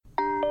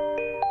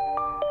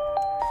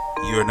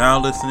You are now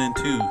listening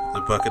to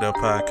the Bucket Up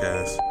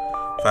Podcast.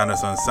 Find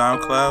us on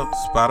SoundCloud,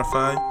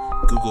 Spotify,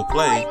 Google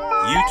Play,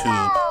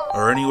 YouTube,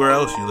 or anywhere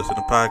else you listen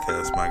to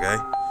podcasts, my guy.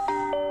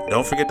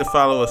 Don't forget to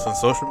follow us on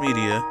social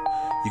media.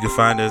 You can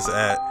find us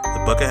at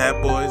The Bucket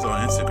Hat Boys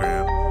on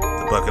Instagram,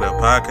 The Bucket Up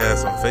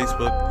Podcast on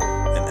Facebook,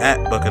 and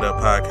at Bucket Up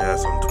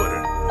Podcast on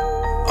Twitter.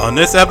 On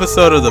this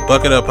episode of the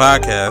Bucket Up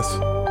Podcast,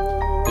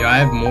 I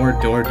have more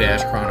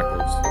DoorDash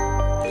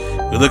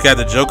Chronicles. we look at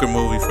the Joker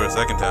movie for a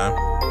second time.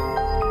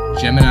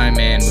 Gemini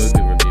Man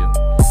movie review.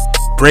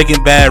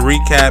 Breaking Bad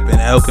recap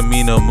and El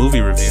Camino movie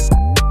review.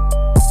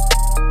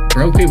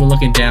 Broke people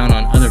looking down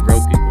on other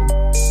broke people.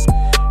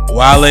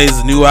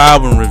 Wale's new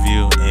album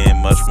review,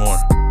 and much more.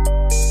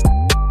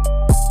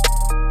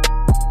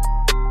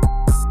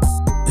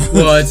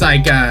 Well, it's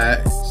like,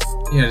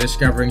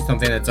 discovering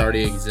something that's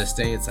already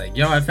existing. It's like,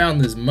 I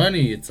found this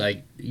money. It's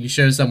like, you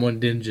show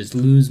someone didn't just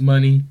lose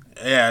money.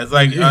 Yeah, it's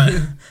like,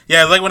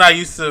 it's like when I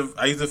used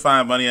to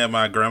find money at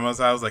my grandma's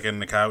house, like in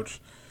the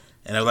couch.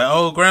 And I was like,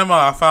 "Oh,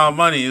 Grandma, I found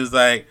money." It was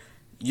like,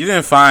 "You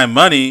didn't find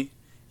money.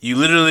 You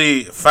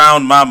literally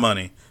found my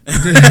money."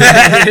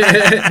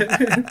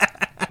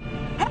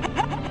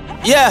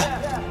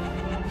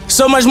 Yeah.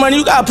 So much money,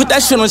 you gotta put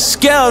that shit on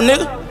scale,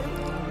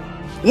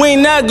 nigga. We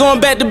ain't not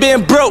going back to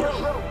being broke.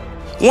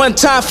 One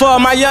time for all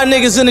my young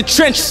niggas in the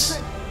trenches.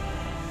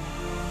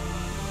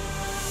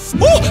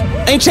 Woo!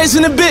 Ain't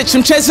chasing a bitch,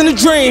 I'm chasing a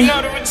dream.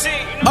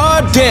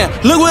 Oh damn,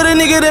 look what a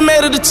nigga that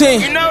made of the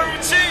team.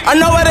 I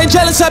know why they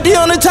jealous, I be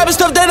on the type of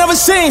stuff they never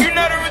seen.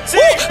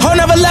 Woo! Whole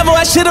never level,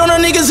 I shit on the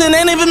niggas and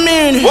ain't even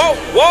mean. Whoa,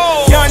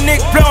 whoa. Young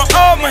nigga blowing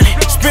all money,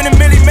 spend a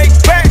million, make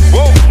it back.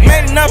 Whoa.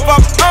 Made enough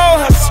off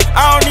all hustle,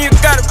 I don't even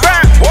gotta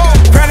rap.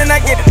 Grinding, I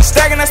get it,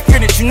 stacking, I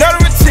spin it, you know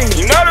the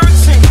routine.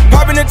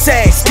 Popping the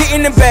tags,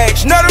 getting the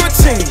bags, you know the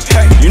routine.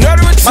 You know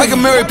the routine. Michael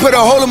Murray put a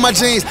hole in my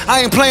jeans.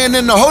 I ain't playing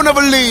in the whole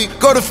nother league.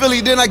 Go to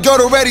Philly, then I go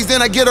to Reddy's,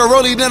 then I get a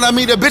rollie, then I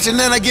meet a bitch, and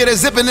then I get a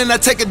zip, and then I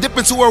take a dip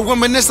into her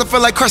womanist. I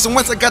feel like Carson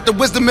Wentz. I got the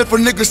wisdom if a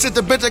nigga shit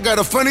the bitch. I got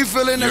a funny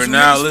feeling. You're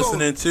now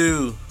listening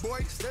to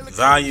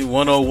Volume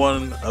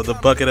 101 of the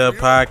Bucket Up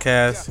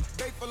Podcast.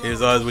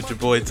 Here's always with your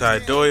boy Ty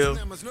Doyle,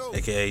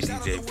 aka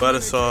DJ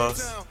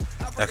Buttersauce,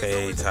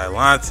 aka Ty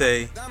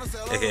Lante,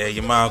 aka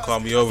your mom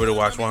called me over to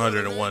watch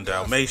 101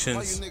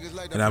 Dalmatians,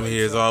 and I'm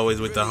here as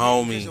always with the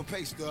homie,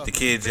 the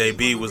kid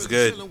JB. What's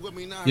good?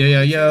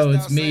 Yo,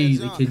 it's me,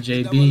 the kid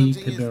JB.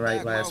 Couldn't be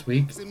right last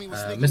week.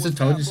 Mr.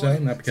 Told You So,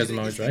 not because I'm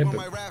always right, but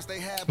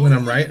when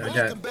I'm right, I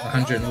got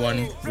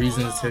 101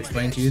 reasons to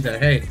explain to you that,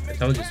 hey, I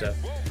told you so.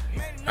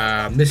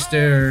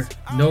 Mr.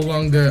 No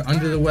longer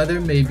under the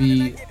weather,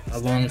 maybe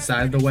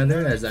alongside the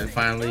weather, as I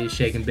finally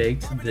shake and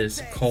baked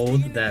this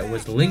cold that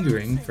was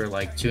lingering for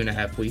like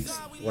 2.5 weeks.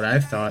 What I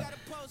thought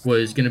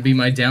was going to be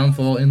my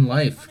downfall in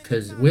life,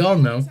 because we all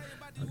know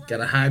I've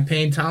got a high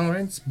pain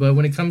tolerance, but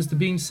when it comes to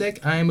being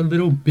sick, I am a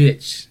little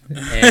bitch.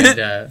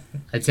 And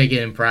I take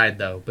it in pride,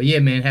 though. But yeah,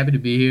 man, happy to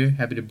be here,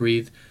 happy to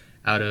breathe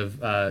out of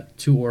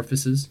 2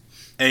 orifices.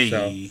 Hey.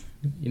 So,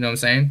 you know what I'm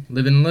saying?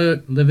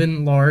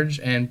 Living large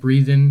and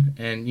breathing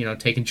and,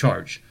 taking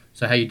charge.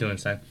 So how you doing,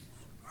 son?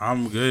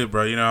 I'm good,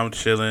 bro. I'm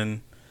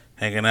chilling,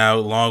 hanging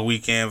out, long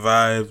weekend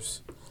vibes.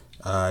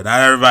 Not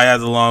everybody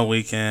has a long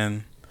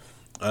weekend.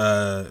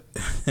 So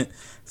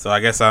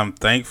I guess I'm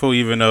thankful,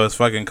 even though it's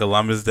fucking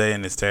Columbus Day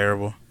and it's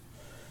terrible.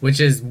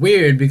 Which is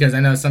weird because I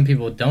know some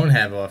people don't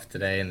have off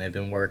today and they've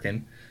been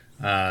working.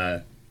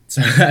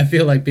 So I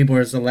feel like people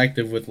are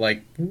selective with,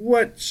 like,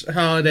 what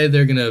holiday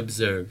they're going to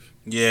observe.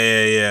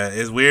 Yeah.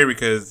 It's weird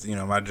because,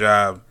 my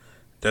job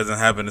doesn't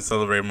happen to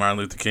celebrate Martin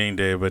Luther King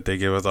Day, but they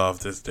give us off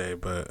this day.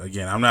 But,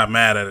 again, I'm not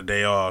mad at a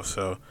day off,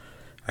 so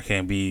I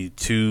can't be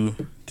too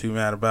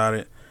mad about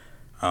it.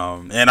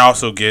 And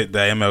also get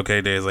that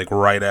MLK Day is, like,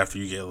 right after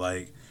you get,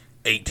 like,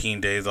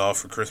 18 days off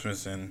for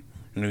Christmas and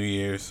New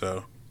Year's,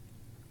 so.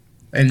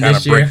 And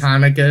this year,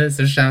 Hanukkah,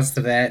 so shouts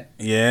to that.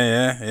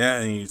 Yeah.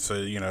 And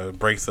it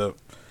breaks up,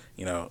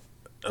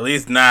 at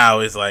least now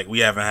it's like we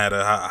haven't had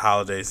a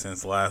holiday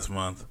since last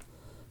month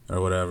or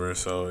whatever,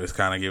 so it's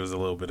kind of gives a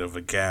little bit of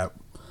a gap.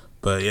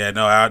 But yeah,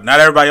 no, not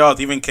everybody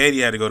off. Even Katie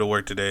had to go to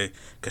work today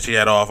because she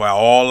had off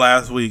all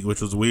last week, which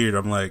was weird.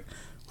 I'm like,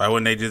 why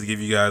wouldn't they just give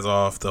you guys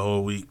off the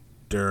whole week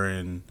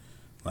during,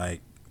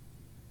 like,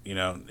 you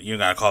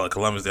gotta call it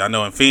Columbus Day. I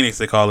know in Phoenix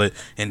they call it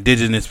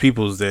Indigenous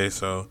Peoples Day,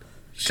 so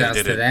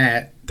shouts to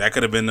that. That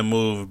could have been the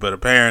move, but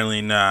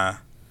apparently, nah.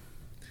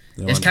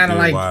 It's kind of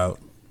like,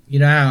 you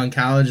know how in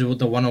college with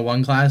the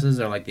 101 classes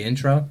are like the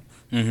intro?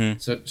 Mm-hmm.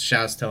 So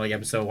shouts to like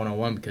episode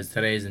 101 because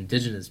today is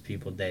Indigenous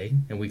People Day,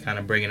 and we kind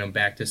of bringing them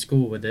back to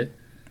school with it,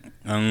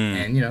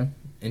 and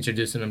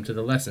introducing them to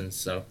the lessons.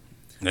 So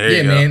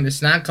yeah, man,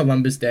 it's not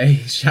Columbus Day.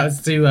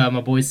 Shouts to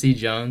my boy C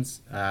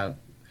Jones.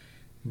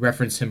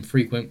 Reference him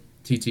frequent.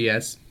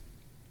 TTS.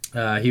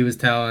 He was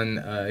telling.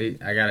 I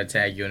gotta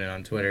tag you in it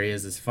on Twitter. He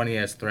has this funny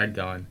ass thread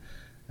going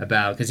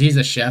about because he's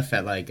a chef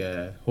at like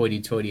a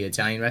hoity-toity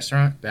Italian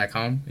restaurant back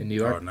home in New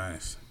York. Oh,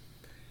 nice.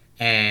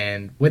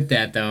 And with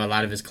that, though, a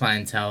lot of his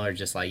clientele are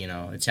just like,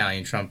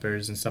 Italian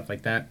trumpers and stuff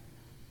like that.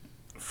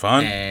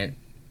 Fun. And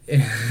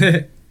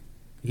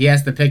he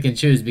has to pick and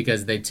choose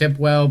because they tip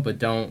well but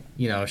don't,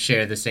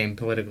 share the same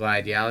political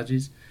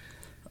ideologies.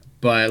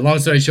 But long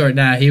story short,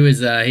 he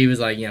was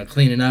like,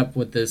 cleaning up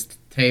with this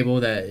table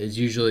that is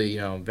usually,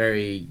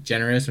 very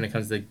generous when it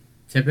comes to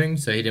tipping,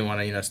 so he didn't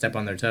want to, step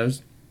on their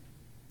toes.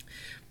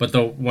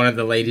 But one of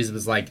the ladies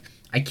was like,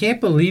 I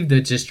can't believe they're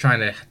just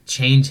trying to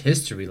change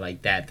history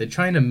like that. They're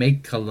trying to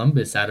make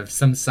Columbus out of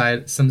some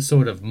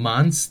sort of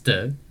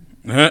monster.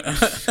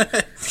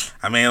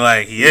 I mean,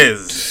 like, he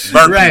is.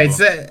 Burnt right. people.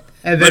 So,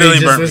 and then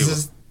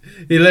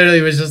he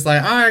literally was just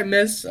like, all right,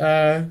 miss,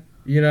 cool.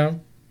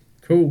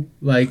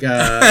 Like,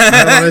 I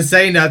don't want to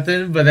say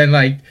nothing, but then,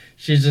 like,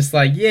 she's just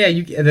like, yeah,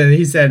 you. And then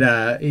he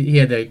said, he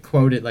had to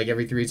quote it like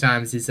every 3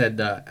 times. He said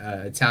the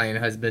Italian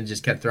husband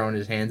just kept throwing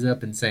his hands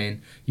up and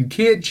saying, you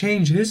can't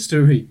change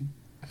history.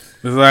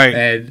 It's like,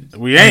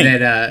 we ain't.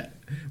 And then,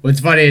 what's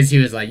funny is he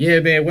was like,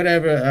 yeah, man,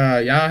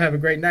 whatever, y'all have a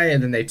great night.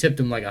 And then they tipped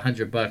him like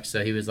 $100.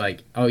 So he was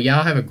like, oh,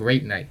 y'all have a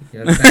great night. You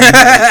know what I'm saying?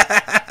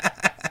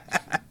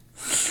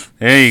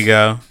 There you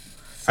go.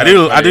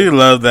 So I do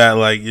love that.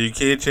 Like, you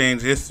can't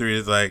change history.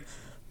 It's like,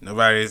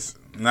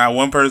 not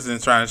one person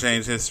is trying to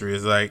change history.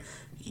 It's like,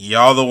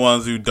 y'all the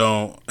ones who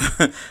don't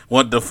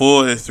want the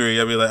full history.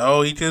 You'll be like,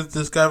 oh, he just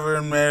discovered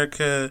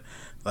America.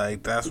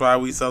 Like, that's why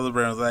we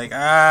celebrate. It's like,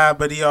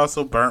 but he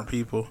also burnt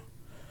people.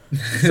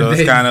 So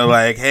it's kind of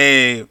like,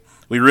 hey,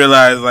 we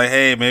realize, like,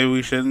 hey, maybe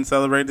we shouldn't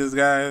celebrate this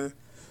guy.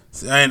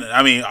 And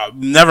I mean,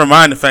 never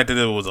mind the fact that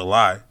it was a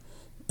lie.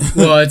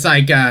 Well, it's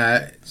like,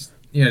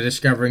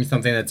 discovering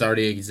something that's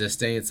already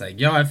existing. It's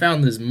like, yo, I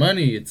found this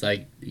money. It's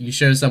like, you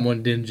sure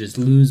someone didn't just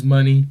lose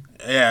money?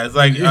 Yeah, it's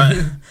like,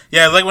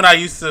 it's like when I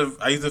used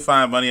to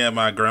find money at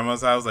my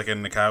grandma's house, like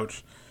in the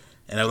couch,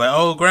 and I was like,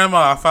 oh,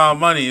 grandma, I found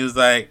money. It was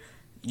like,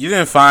 you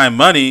didn't find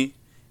money.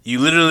 You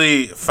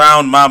literally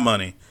found my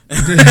money.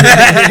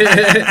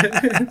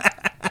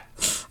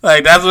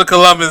 Like, that's what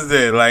Columbus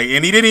did. Like,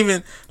 and he didn't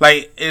even,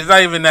 like, it's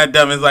not even that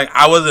dumb. It's like,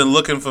 I wasn't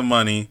looking for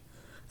money.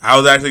 I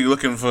was actually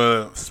looking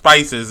for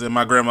spices in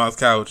my grandma's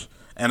couch,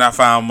 and I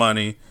found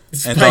money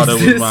and thought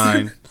it was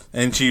mine.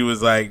 And she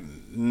was like,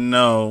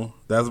 no,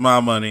 that's my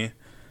money.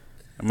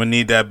 I'm going to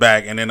need that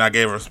back. And then I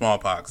gave her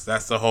smallpox.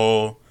 That's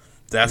how,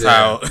 that's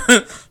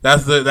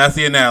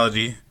the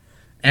analogy.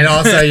 And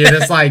also, you're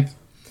just like,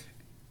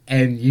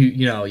 and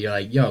you're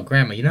like, yo,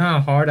 grandma, you know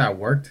how hard I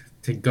worked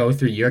to go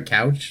through your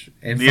couch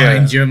and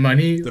find your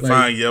money?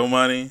 Find your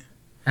money.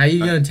 How are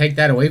you going to take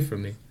that away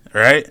from me?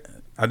 Right?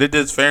 I did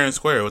this fair and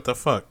square. What the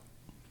fuck?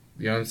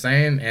 You know what I'm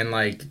saying? And,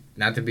 like,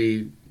 not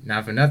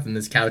for nothing,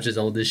 this couch is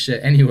old as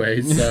shit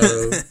anyway,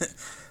 so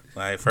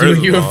like,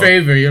 first do you a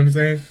favor, you know what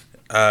I'm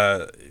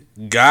saying?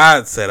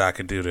 God said I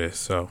could do this,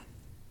 so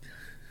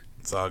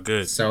it's all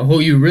good. So who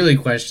you really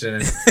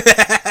questioning?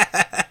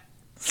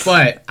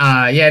 But,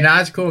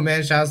 it's cool,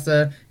 man. Shouts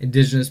to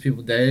Indigenous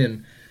People Day.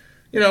 And,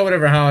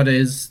 whatever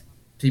holidays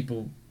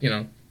people,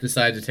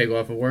 decide to take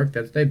off of work,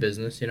 that's their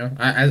business,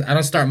 I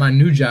don't start my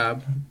new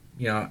job,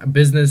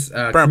 business,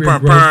 new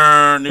job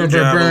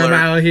alert.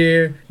 Out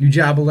here, new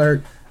job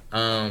alert.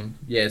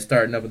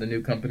 Starting up with a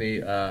new company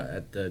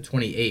at the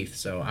 28th.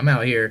 So I'm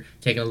out here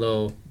taking a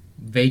little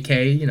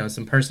vacay,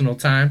 some personal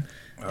time.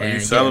 Are you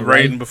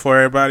celebrating before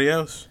everybody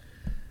else?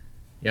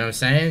 You know what I'm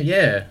saying?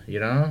 Yeah,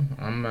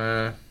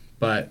 I'm...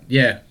 But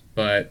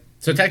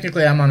so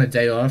technically I'm on a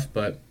day off,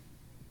 but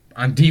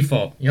on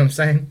default, you know what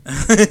I'm saying?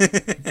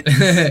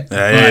 This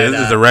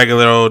is a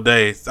regular old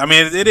day. I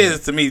mean, it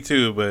is to me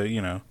too, but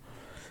you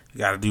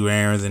gotta do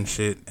errands and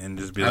shit, and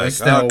just be like,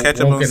 catch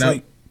up on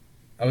sleep.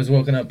 I was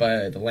woken up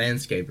by the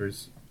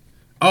landscapers.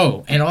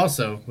 Oh, and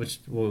also, which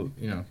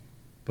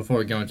before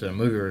we go into the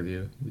movie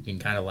review, we can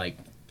kind of like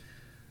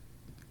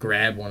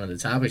grab one of the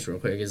topics real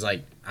quick. Is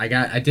like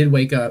I did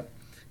wake up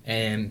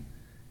and.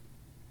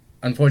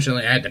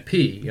 Unfortunately, I had to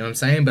pee, you know what I'm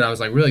saying? But I was,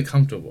 like, really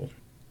comfortable.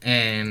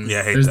 And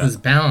there's this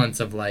balance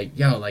of, like,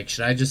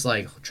 should I just,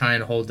 like, try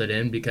and hold it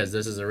in because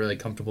this is a really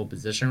comfortable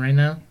position right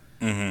now?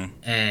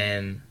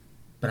 Mm-hmm.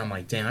 But I'm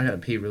like, damn, I gotta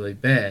pee really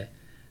bad.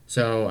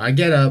 So I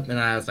get up, and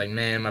I was like,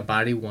 man, my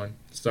body won.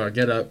 So I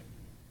get up,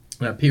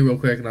 and I pee real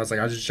quick, and I was like,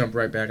 I'll just jump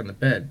right back in the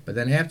bed. But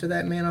then after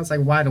that, man, I was,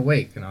 like, wide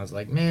awake. And I was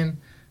like, man,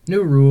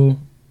 new rule.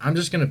 I'm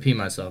just gonna pee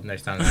myself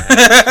next time that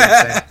happens. You know what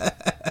I'm saying?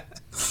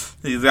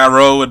 He's got to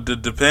roll with the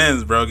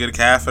Depends, bro. Get a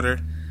catheter.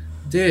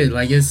 Dude,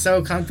 like, it's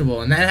so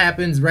comfortable. And that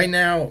happens right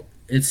now.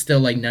 It's still,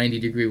 like,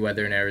 90-degree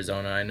weather in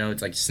Arizona. I know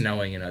it's, like,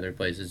 snowing in other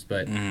places.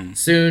 But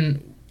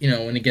soon,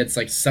 when it gets,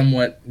 like,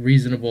 somewhat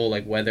reasonable,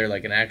 like, weather,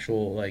 like, an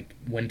actual, like,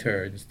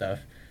 winter and stuff,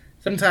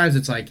 sometimes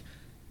it's like,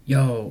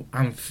 yo,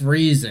 I'm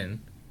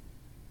freezing.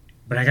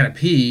 But I got to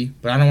pee.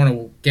 But I don't want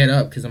to get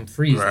up because I'm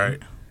freezing.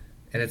 Right.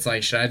 And it's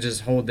like, should I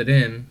just hold it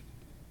in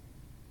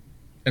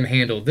and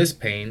handle this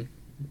pain?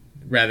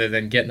 Rather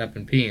than getting up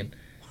and peeing.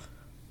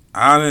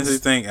 I honestly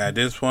think at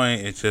this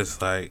point it's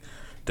just like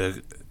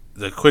the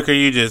quicker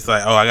you just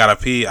like, oh, I gotta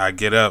pee, I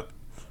get up,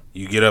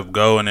 you get up,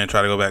 go, and then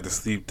try to go back to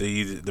sleep.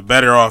 The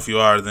better off you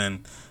are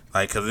than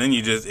like, cause then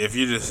if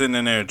you're just sitting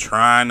in there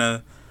trying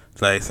to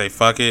like say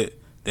fuck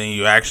it, then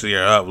you actually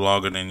are up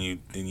longer than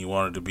you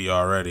wanted to be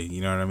already.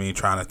 You know what I mean?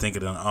 Trying to think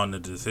of on the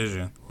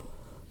decision.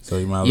 So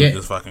you might as well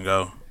just fucking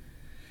go.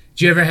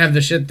 Do you ever have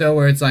the shit, though,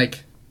 where it's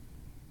like,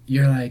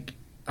 you're like,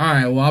 all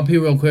right, well, I'll pee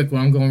real quick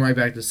when I'm going right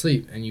back to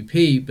sleep. And you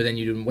pee, but then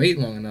you didn't wait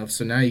long enough,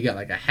 so now you got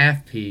like a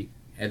half pee.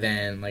 And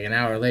then like an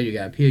hour later, you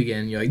got to pee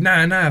again. You're like,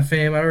 nah,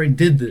 fam, I already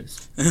did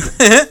this.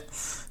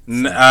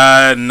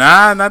 Nah,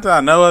 not that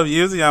I know of.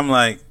 Usually I'm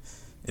like,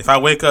 if I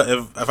wake up,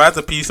 if I have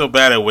to pee so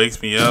bad it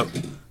wakes me up,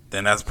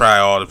 then that's probably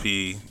all the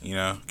pee,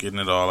 getting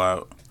it all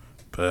out.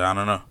 But I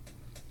don't know.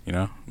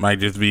 Might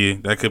just be,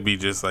 that could be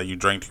just like you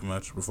drank too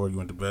much before you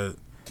went to bed.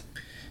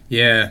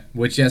 Yeah,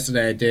 which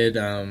yesterday I did.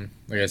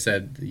 Like I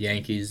said, the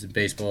Yankees,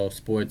 baseball,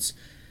 sports,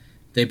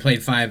 they played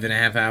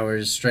 5.5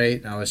 hours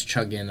straight. I was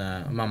chugging,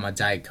 I'm on my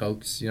Diet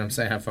Cokes. You know what I'm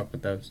saying? I fuck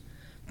with those.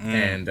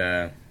 And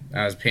I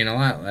was peeing a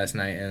lot last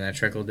night, and that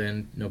trickled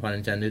in, no pun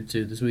intended,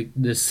 to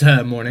this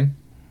morning.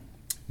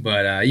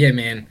 But yeah,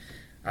 man,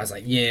 I was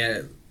like,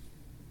 yeah,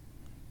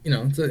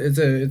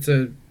 it's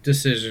a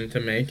decision to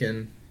make,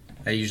 and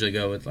I usually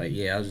go with like,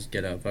 yeah, I'll just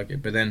get up, fuck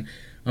it. But then,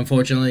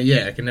 unfortunately,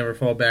 yeah, I can never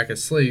fall back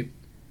asleep,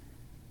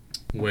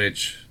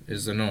 which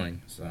is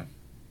annoying. So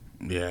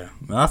yeah,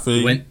 I feel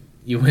you.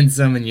 You win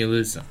some and you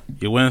lose some.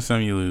 You win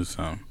some, you lose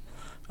some.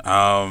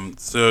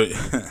 So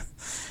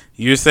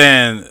you're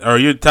saying, or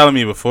you're telling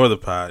me before the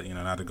pod,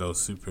 not to go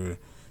super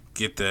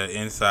get the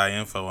inside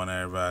info on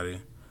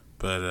everybody,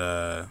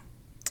 but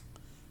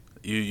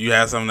you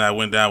had something that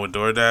went down with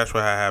DoorDash.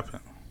 What happened?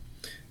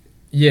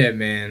 Yeah,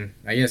 man.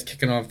 I guess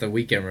kicking off the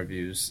weekend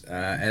reviews.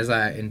 As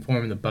I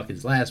informed the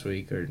Buckets last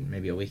week, or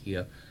maybe a week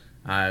ago,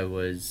 I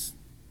was,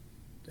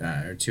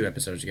 or 2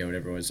 episodes ago,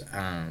 whatever it was.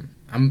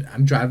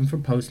 I'm driving for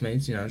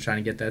Postmates, trying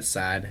to get that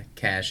side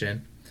cash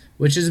in,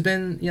 which has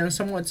been,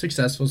 somewhat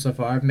successful so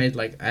far. I've made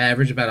I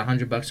average about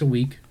 $100 a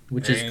week,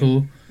 which is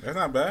cool. That's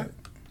not bad.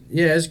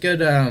 Yeah, it's good.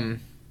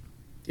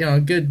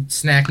 Good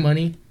snack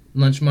money,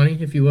 lunch money,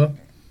 if you will.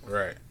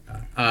 Right.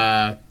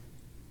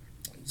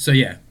 So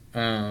yeah.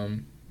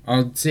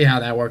 I'll see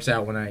how that works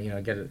out when I,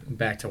 get it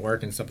back to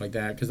work and stuff like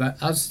that. Because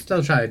I'll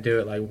still try to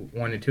do it like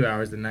 1 to 2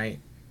 hours a night,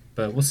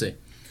 but we'll see.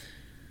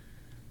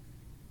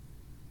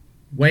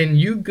 When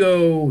you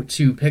go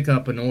to pick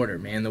up an order,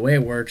 man, the way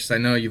it works, I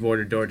know you've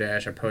ordered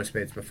DoorDash or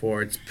Postmates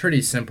before. It's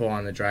pretty simple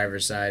on the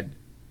driver's side.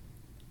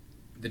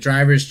 The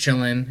driver's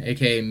chilling,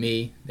 aka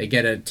me. They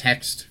get a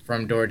text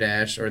from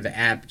DoorDash, or the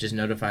app just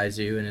notifies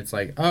you, and it's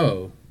like,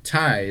 oh,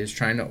 Ty is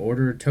trying to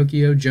order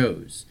Tokyo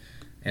Joe's.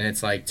 And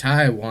it's like,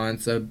 Ty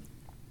wants a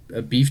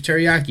beef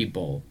teriyaki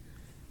bowl.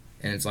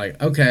 And it's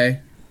like,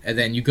 okay. And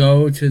then you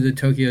go to the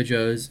Tokyo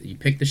Joe's, you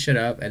pick the shit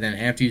up, and then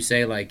after you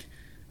say, like,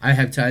 I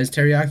have Ty's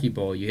teriyaki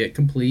bowl, you hit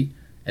complete,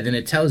 and then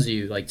it tells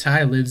you, like,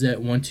 Ty lives at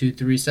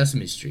 123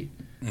 Sesame Street.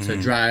 Mm-hmm. So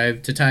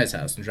drive to Ty's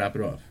house and drop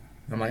it off.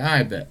 And I'm like,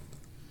 I bet.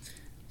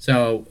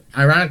 So,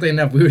 ironically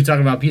enough, we were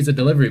talking about pizza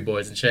delivery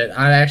boys and shit.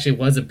 I actually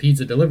was a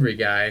pizza delivery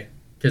guy,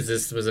 because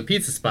this was a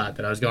pizza spot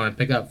that I was going to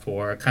pick up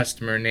for a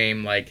customer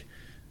named, like,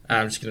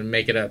 I'm just going to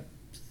make it up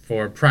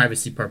for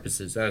privacy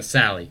purposes,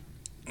 Sally.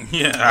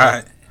 Yeah, all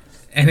right.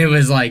 And it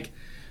was like,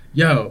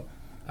 yo,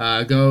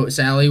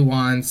 Sally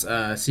wants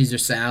Caesar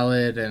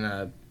salad and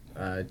a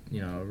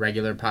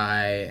regular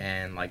pie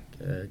and like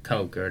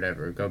Coke or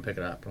whatever. Go pick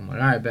it up. I'm like,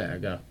 all right, bet, I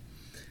go.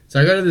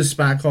 So I go to this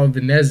spot called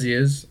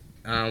Venezia's,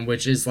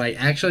 which is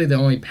like actually the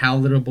only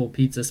palatable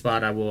pizza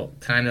spot I will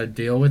kind of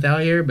deal with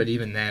out here. But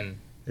even then,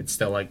 it's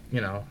still like,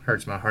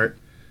 hurts my heart.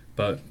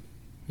 But,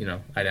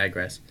 I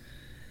digress.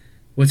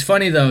 What's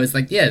funny though is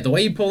like, yeah, the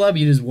way you pull up,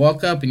 you just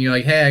walk up and you're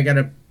like, hey, I got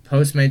a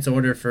Postmates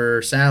order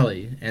for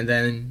Sally, and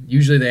then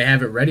usually they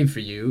have it ready for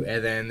you,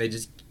 and then they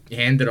just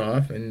hand it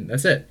off, and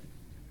that's it.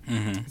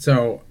 Mm-hmm.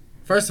 So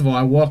first of all,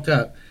 I walk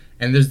up,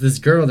 and there's this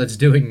girl that's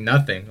doing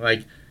nothing,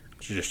 like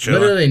she's just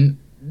chilling. Literally,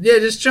 yeah,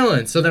 just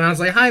chilling. So then I was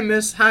like, "Hi,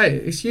 miss. Hi,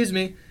 excuse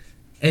me,"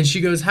 and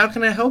she goes, "How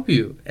can I help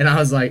you?" And I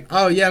was like,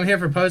 "Oh yeah, I'm here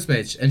for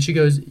Postmates," and she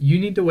goes, "You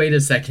need to wait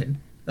a second."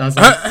 I was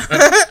like,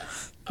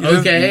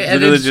 okay,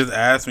 and then just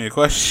asked me a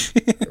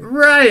question.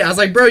 Right. I was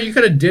like, bro, you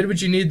could have did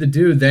what you needed to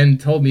do, then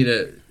told me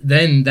to.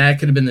 Then that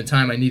could have been the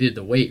time I needed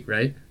to wait,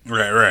 right?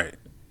 Right.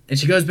 And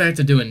she goes back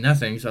to doing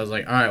nothing, so I was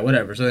like, all right,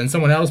 whatever. So then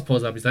someone else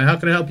pulls up. He's like, how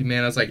can I help you,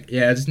 man? I was like,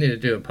 yeah, I just need to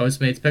do a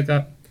Postmates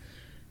pickup.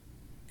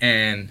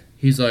 And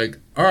he's like,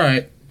 all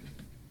right.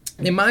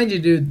 And mind you,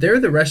 dude,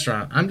 they're the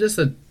restaurant. I'm just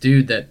a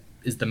dude that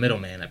is the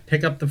middleman. I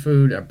pick up the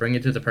food, I bring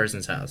it to the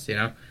person's house,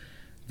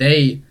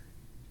 They're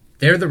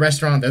the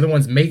restaurant. They're the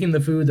ones making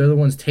the food. They're the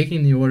ones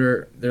taking the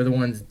order. They're the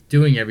ones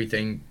doing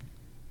everything.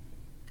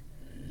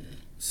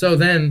 So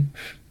then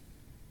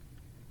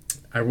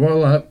I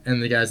roll up,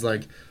 and the guy's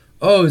like,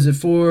 oh, is it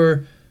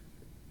for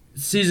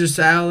Caesar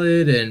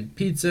salad and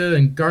pizza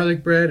and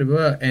garlic bread?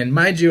 And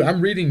mind you,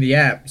 I'm reading the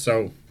app,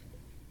 so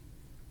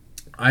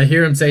I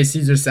hear him say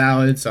Caesar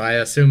salad, so I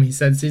assume he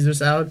said Caesar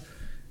salad.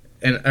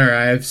 Or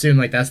I assume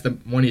like that's the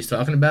one he's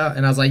talking about.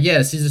 And I was like,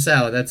 yeah, Caesar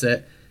salad, that's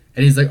it.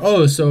 And he's like,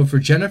 oh, so for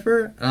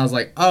Jennifer? And I was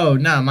like, oh,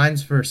 no,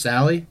 mine's for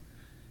Sally.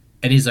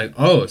 And he's like,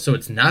 oh, so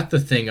it's not the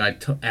thing I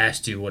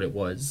asked you what it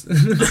was.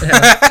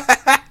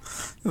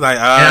 Like,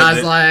 and I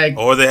was like,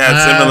 or they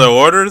had similar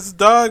orders,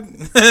 dog.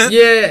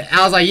 Yeah,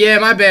 I was like, yeah,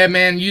 my bad,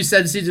 man. You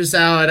said Caesar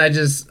salad.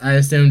 I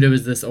assumed it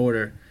was this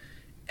order.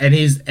 And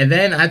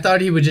then I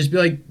thought he would just be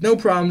like, no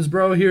problems,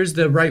 bro. Here's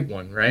the right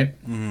one, right?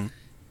 Mm-hmm.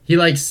 He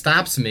like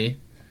stops me,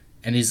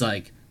 and he's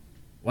like,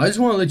 well, I just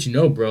want to let you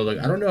know, bro. Like,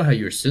 I don't know how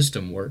your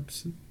system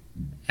works.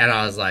 And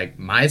I was like,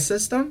 my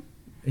system?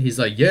 He's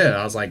like, yeah.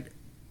 I was like,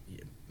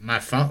 my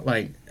phone.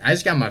 Like, I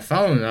just got my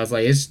phone. And I was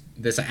like, it's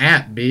this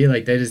app, B.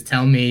 Like, they just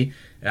tell me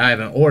that I have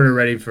an order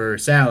ready for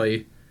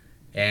Sally.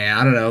 And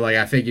I don't know, like,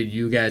 I figured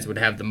you guys would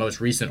have the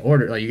most recent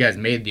order. Like, you guys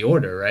made the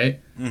order, right?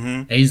 Mm-hmm.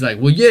 And he's like,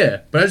 well,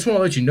 yeah, but I just want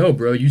to let you know,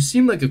 bro, you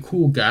seem like a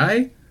cool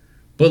guy,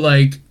 but,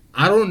 like,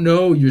 I don't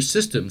know your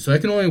system, so I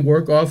can only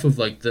work off of,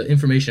 like, the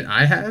information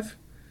I have.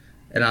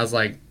 And I was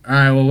like, all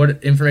right, well,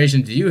 what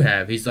information do you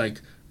have? He's like,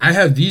 I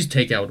have these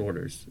takeout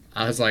orders.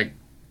 I was like,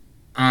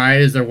 all right,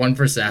 is there one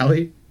for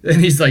Sally?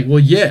 And he's like, well,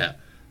 yeah,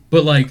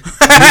 but, like,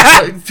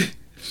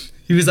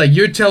 he was like,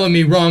 you're telling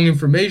me wrong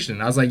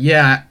information. I was like,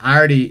 yeah, I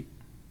already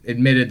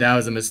admitted that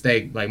was a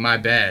mistake, like, my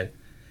bad.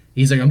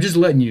 He's like, I'm just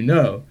letting you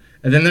know.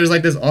 And then there's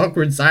like this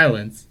awkward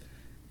silence,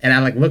 and I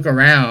like look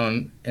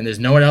around and there's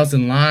no one else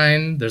in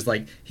line. There's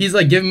like, he's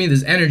like giving me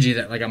this energy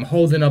that like I'm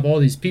holding up all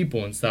these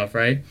people and stuff,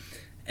 right?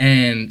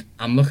 And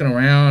I'm looking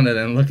around and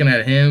then looking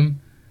at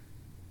him,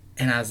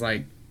 and I was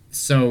like,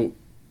 so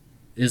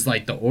is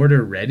like the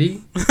order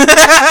ready?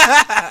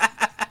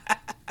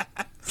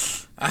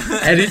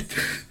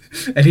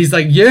 and he's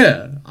like,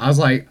 yeah. I was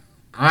like,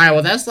 all right,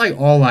 well, that's like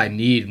all I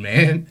need,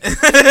 man.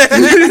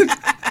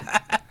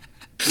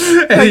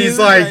 And he's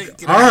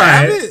like, all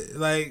right.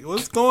 Like,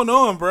 what's going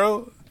on,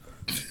 bro?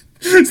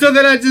 So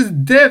then I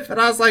just dip,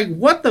 and I was like,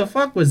 what the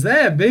fuck was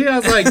that, B? I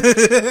was like,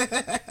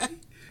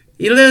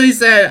 he literally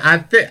said,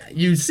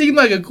 you seem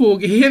like a cool,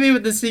 he hit me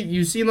with the,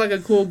 you seem like a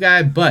cool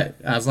guy, but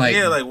I was like,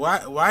 yeah, like,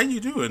 why are you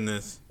doing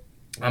this?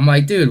 I'm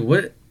like, dude,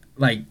 what,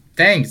 like,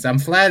 thanks, I'm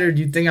flattered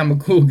you think I'm a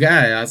cool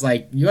guy. I was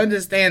like, you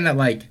understand that,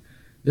 like,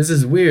 this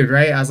is weird,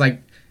 right? I was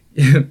like,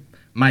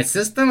 my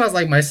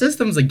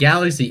system's a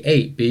Galaxy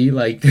 8, B.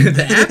 Like,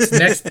 the app's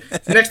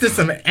next to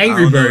some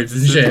Angry Birds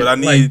and shit. But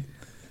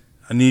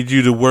I need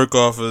you to work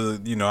off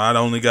of, I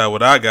only got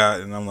what I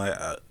got. And I'm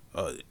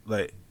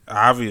like,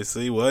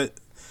 obviously, what?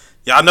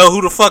 Y'all know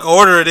who the fuck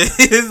order it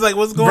is? Like,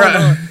 what's going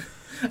on?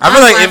 I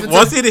feel like if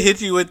once he'd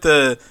hit you with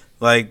the,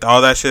 like,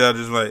 all that shit, I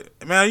just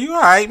like, man, are you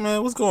all right,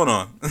 man? What's going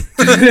on?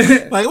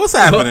 Like, what's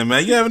happening,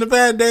 man? You having a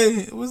bad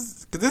day?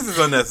 Because this is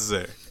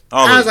unnecessary.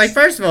 I was like,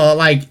 first of all,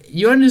 like,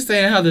 you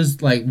understand how this,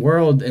 like,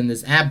 world and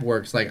this app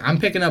works. Like, I'm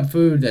picking up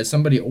food that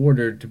somebody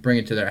ordered to bring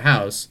it to their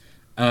house.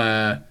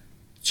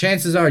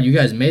 Chances are you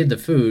guys made the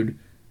food.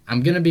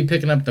 I'm going to be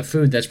picking up the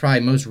food that's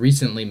probably most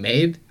recently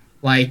made.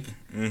 Like,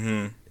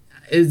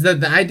 is that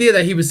the idea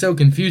that he was so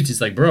confused?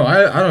 He's like, bro,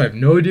 I don't have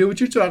no idea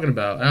what you're talking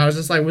about. And I was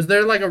just like, was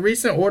there, like, a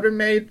recent order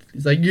made?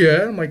 He's like,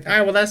 yeah. I'm like, all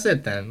right, well, that's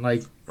it then.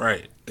 Like,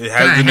 right. It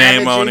has your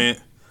name on it.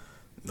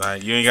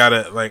 Like, you ain't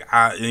gotta, like,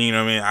 you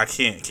know what I mean? I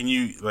can't, can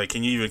you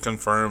even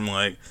confirm,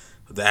 like,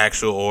 the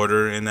actual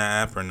order in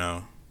that app or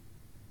no?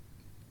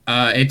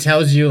 It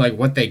tells you, like,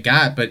 what they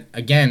got, but,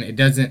 again, it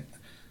doesn't,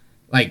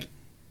 like,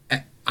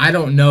 I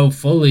don't know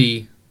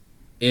fully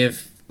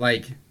if,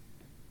 like,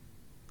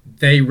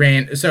 they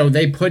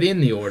put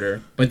in the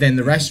order, but then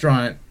the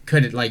restaurant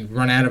could, like,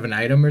 run out of an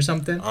item or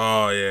something.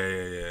 Oh,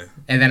 yeah.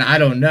 And then I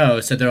don't know,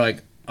 so they're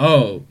like,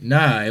 oh,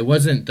 nah, it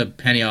wasn't the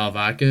penne alla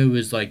vodka, it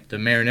was, like, the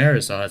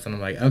marinara sauce. And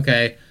I'm like,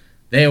 okay,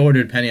 they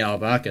ordered penne alla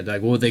vodka. They're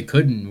like, well, they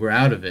couldn't, we're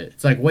out of it.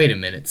 It's like, wait a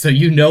minute, so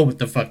you know what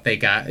the fuck they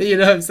got. You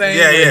know what I'm saying?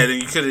 Yeah, then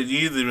you could have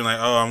easily been like,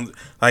 oh, I'm,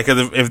 like,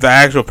 cause if the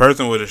actual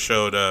person would have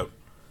showed up,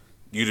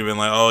 you'd have been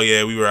like, oh,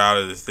 yeah, we were out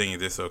of this thing, is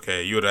this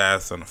okay? You would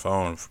have asked on the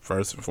phone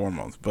first and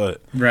foremost,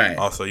 but right.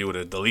 Also you would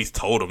have at least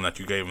told them that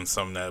you gave them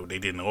something that they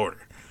didn't order.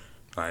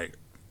 Like,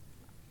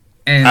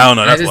 and I don't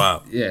know, that's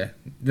wild. Yeah,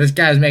 this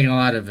guy's making a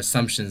lot of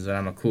assumptions that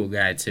I'm a cool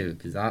guy, too,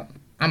 because I'm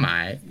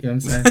alright, you know what I'm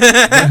saying?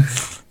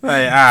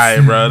 Like,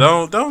 alright,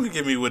 bro, don't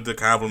give me with the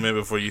compliment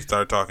before you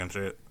start talking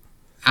shit.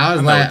 I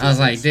was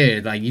like,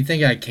 dude, like, you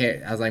think I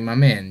care? I was like, my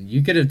man,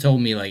 you could have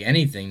told me, like,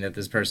 anything that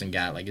this person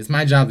got. Like, it's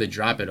my job to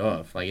drop it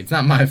off. Like, it's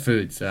not my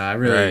food, so I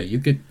really, right. you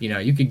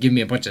could give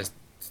me a bunch of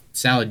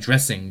salad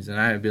dressings, and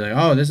I would be like,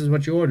 oh, this is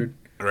what you ordered.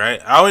 Right.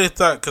 I always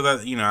thought, because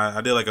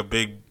I did, like, a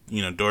big,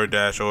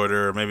 DoorDash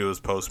order, or maybe it was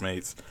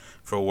Postmates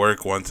for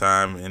work one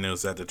time, and it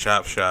was at the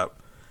Chop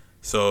Shop.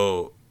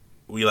 So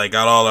we, like,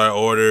 got all our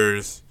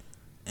orders,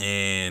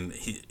 and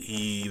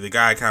the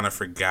guy kind of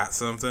forgot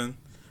something.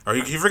 Or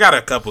he forgot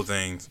a couple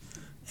things,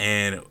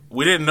 and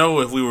we didn't know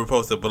if we were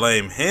supposed to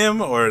blame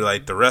him or,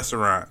 like, the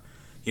restaurant.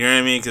 You know what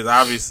I mean? Because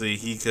obviously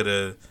he could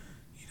have,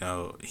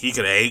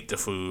 ate the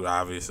food,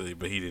 obviously,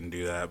 but he didn't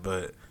do that.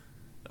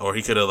 Or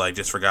he could have, like,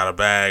 just forgot a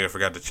bag or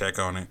forgot to check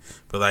on it.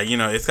 But, like,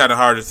 it's kind of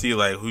hard to see,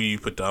 like, who you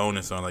put the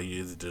onus on. Like,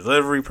 is it the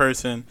delivery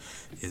person?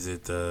 Is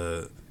it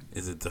the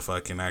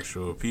fucking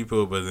actual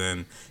people? But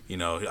then,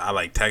 I,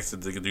 like,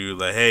 texted the dude,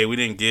 like, hey, we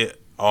didn't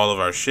get all of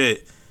our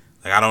shit.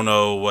 Like, I don't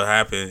know what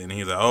happened. And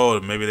he's like, oh,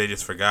 maybe they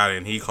just forgot it.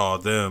 And he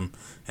called them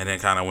and then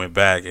kind of went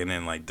back and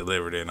then, like,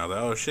 delivered it. And I was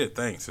like, oh, shit,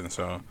 thanks. And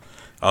so,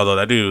 although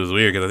that dude was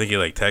weird because I think he,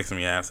 like, texted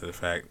me after the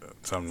fact,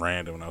 something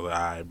random. And I was like,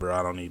 all right, bro,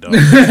 I don't need those.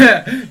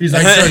 He's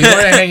like, so you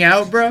want to hang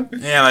out, bro?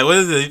 Yeah, like, what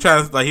is it?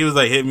 He was,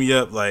 like, hitting me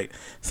up, like,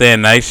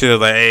 saying nice shit. I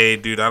was like, hey,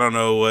 dude, I don't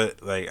know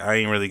what, like, I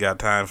ain't really got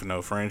time for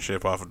no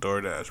friendship off of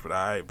DoorDash, but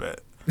I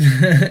bet.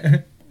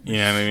 You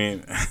know what I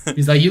mean?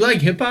 He's like, you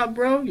like hip hop,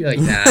 bro? You're like,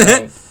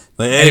 nah.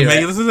 Like, hey, anyway.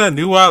 Man, listen to that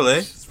new Wale.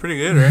 It's pretty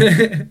good,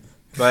 right?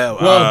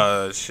 Like,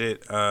 well,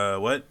 shit.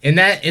 What? In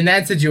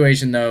that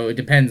situation, though, it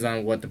depends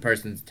on what the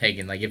person's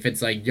taking. Like, if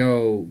it's like,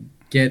 yo,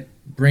 if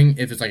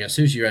it's like a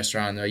sushi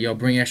restaurant, though, yo,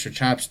 bring extra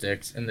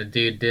chopsticks, and the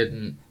dude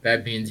didn't,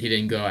 that means he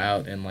didn't go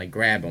out and, like,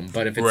 grab them.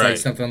 But if it's like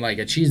something like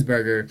a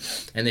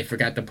cheeseburger, and they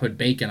forgot to put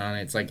bacon on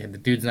it, it's like, the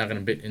dude's not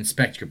going to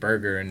inspect your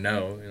burger and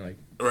know. Like,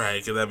 right,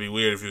 because that'd be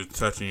weird if he was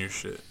touching your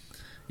shit.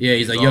 Yeah,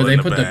 he's like, yo, they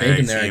put the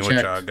bacon there. Seeing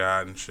what y'all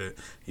got and shit.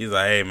 He's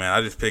like, hey, man, I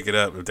just pick it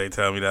up. If they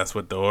tell me that's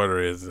what the order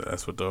is,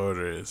 that's what the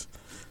order is.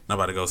 I'm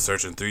about to go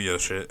searching through your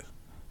shit.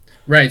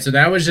 Right, so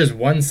that was just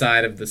one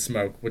side of the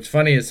smoke. What's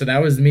funny is, so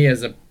that was me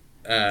as a,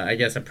 I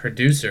guess, a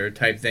producer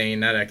type thing,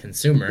 not a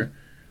consumer.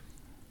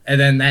 And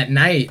then that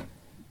night,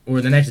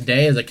 or the next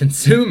day as a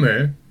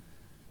consumer,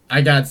 I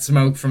got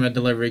smoked from a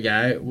delivery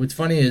guy. What's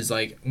funny is,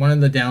 like, one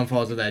of the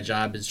downfalls of that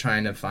job is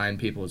trying to find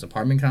people's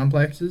apartment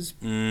complexes.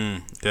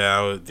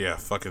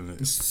 Fucking.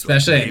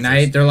 Especially at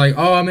night, they're like,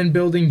 "Oh, I'm in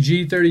building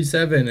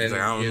G37," and like,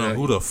 I don't know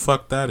who the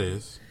fuck that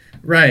is.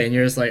 Right, and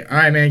you're just like, "All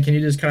right, man, can you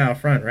just come out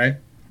front, right?"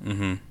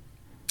 Mm-hmm.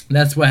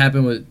 That's what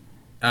happened with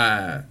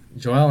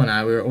Joelle and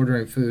I. We were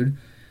ordering food,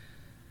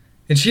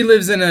 and she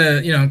lives in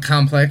a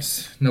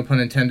complex, no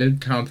pun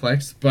intended,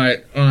 complex,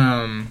 but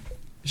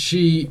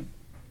she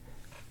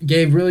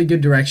gave really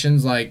good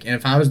directions, like, and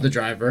if I was the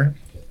driver,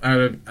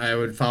 I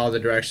would follow the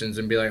directions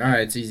and be like, all right,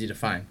 it's easy to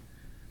find.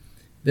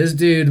 This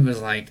dude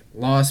was, like,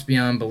 lost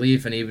beyond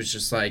belief, and he was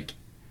just like,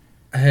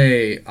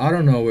 hey, I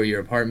don't know where your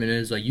apartment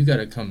is, like, you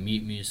gotta come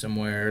meet me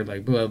somewhere,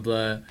 like, blah,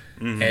 blah.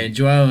 Mm-hmm. And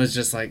Joelle was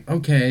just like,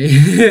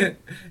 okay.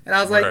 And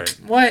I was like,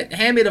 what?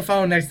 Hand me the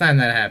phone next time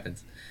that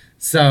happens.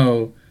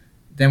 So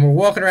then we're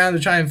walking around to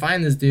try and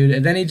find this dude,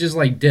 and then he just,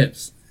 like,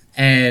 dips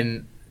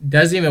and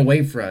doesn't even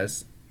wait for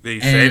us. Did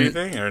he say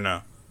anything or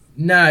no?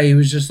 Nah, he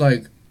was just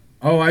like,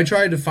 oh, I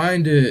tried to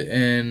find it,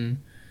 and,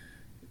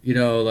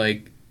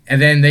 like,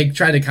 and then they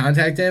tried to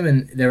contact him,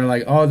 and they were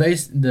like, oh,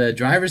 the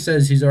driver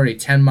says he's already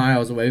 10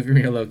 miles away from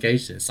your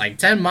location. It's like,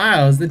 10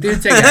 miles? The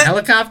dude take a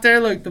helicopter?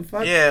 Like, the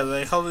fuck? Yeah,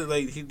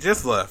 like, he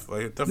just left.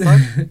 Like, the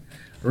fuck?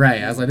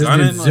 Right, I was like, this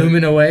dude's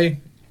zooming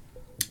away.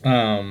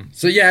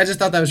 So, yeah, I just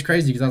thought that was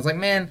crazy, because I was like,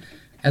 man,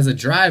 as a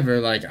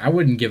driver, like, I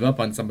wouldn't give up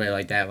on somebody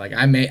like that. Like,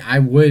 I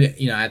would,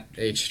 at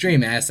the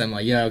extreme, ask them,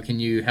 like, yo, can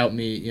you help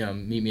me,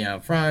 meet me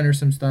out front or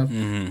some stuff?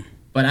 Mm-hmm.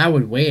 But I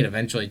would wait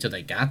eventually till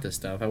they got the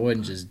stuff. I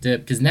wouldn't just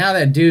dip. Because now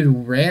that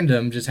dude,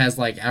 random, just has,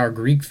 like, our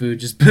Greek food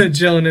just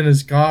chilling in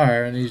his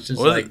car, and he's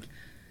just what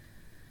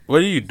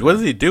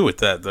does he do with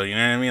that, though? You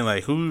know what I mean?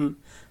 Like,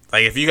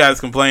 if you guys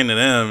complain to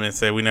them and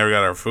say we never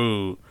got our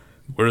food,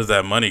 where does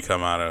that money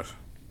come out of?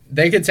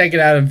 They could take it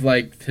out of,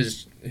 like,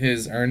 his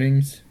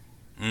earnings.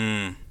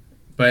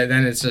 But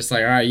then it's just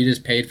like, all right, you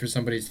just paid for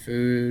somebody's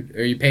food,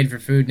 or you paid for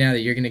food now that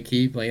you're gonna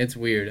keep. Like, it's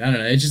weird. I don't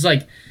know. It's just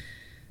like,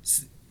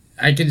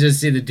 I can just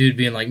see the dude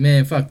being like,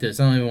 man, fuck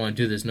this. I don't even want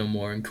to do this no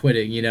more, and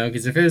quitting.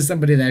 Because if it was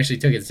somebody that actually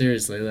took it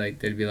seriously, like,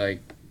 they'd be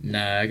like,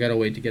 nah, I gotta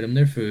wait to get them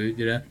their food.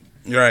 You're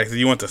right. Cause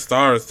you want the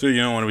stars too.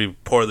 You don't want to be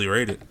poorly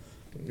rated.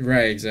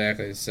 Right.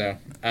 Exactly. So.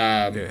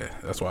 Yeah,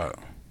 that's wild.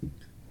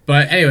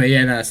 But anyway,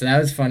 so that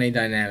was funny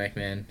dynamic,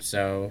 man.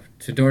 So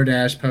to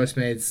DoorDash,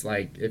 Postmates,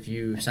 like, if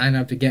you sign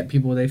up to get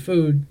people their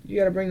food, you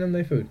gotta bring them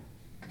their food.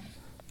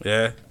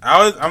 Yeah,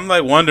 I'm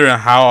like wondering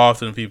how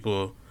often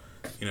people,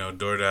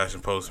 DoorDash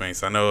and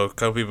Postmates. I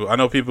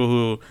know people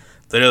who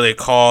literally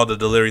call the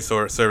delivery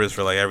service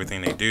for like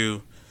everything they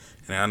do,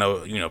 and I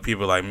know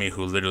people like me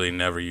who literally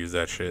never use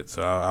that shit.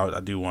 So I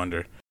do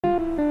wonder.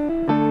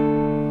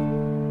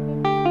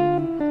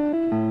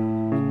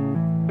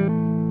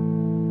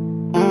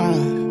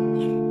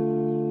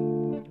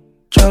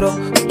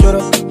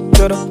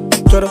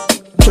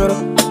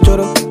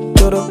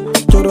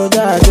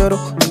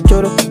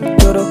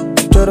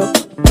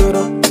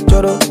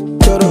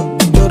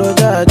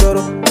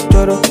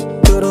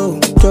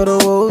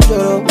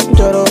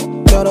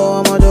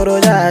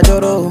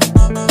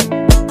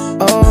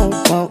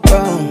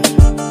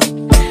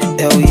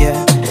 Hell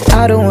yeah,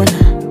 I don't wanna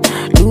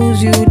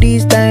lose you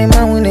this time,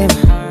 I win it.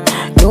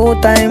 No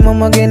time,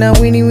 I'm gonna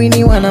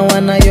winnie,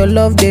 wanna your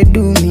love, they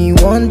do me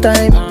one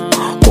time.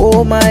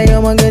 Oh my,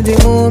 I'm getting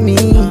mommy.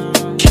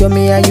 Show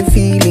me how you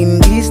feeling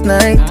this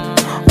night.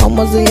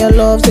 Almost in your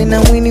love, say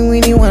now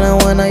winnie,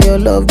 wanna your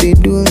love, they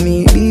do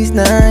me this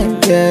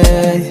night,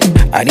 yeah.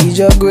 I need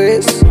your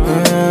grace,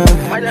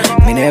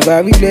 me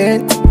never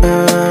relent,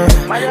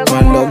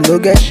 my love no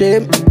get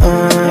shame,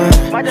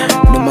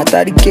 no matter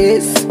matter the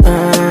case.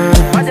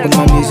 But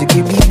my music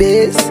keep the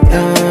bass.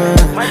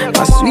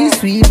 My sweet,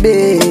 sweet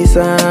bass.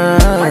 So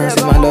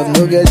my love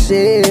no get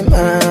shame.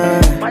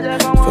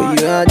 For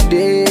you all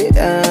day.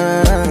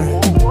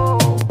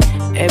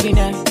 Every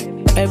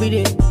night, every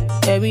day,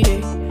 every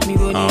day.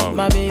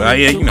 But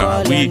yeah, you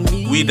know,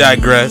 we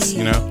digress,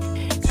 you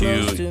know,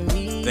 to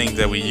things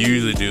that we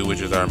usually do,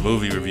 which is our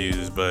movie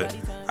reviews. But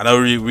I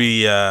know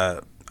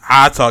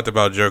I talked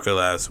about Joker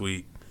last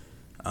week,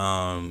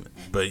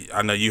 but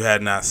I know you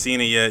had not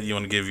seen it yet. You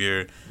want to give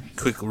your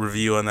quick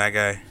review on that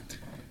guy?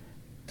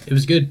 It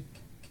was good.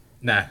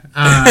 Nah.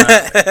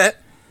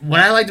 What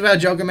I liked about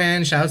Joker,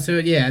 man, shouts to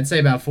it. Yeah, I'd say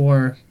about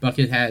 4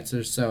 bucket hats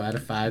or so out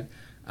of 5.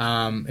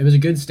 It was a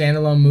good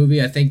standalone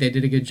movie. I think they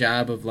did a good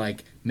job of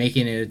like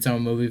making it its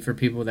own movie for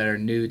people that are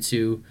new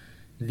to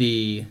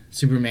the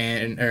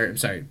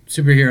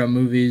superhero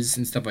movies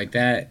and stuff like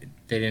that.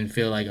 They didn't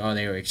feel like, oh,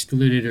 they were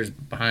excluded or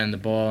behind the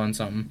ball on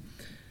something.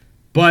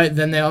 But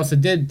then they also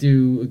did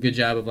do a good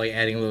job of like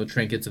adding little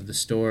trinkets of the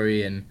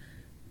story and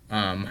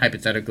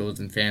hypotheticals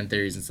and fan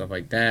theories and stuff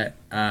like that.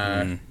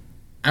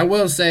 I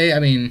will say, I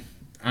mean,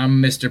 I'm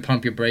Mr.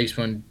 Pump Your Brakes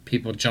when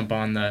people jump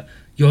on the,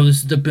 yo, this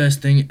is the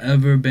best thing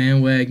ever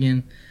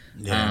bandwagon.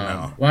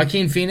 Yeah,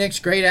 Joaquin Phoenix,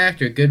 great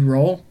actor, good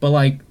role, but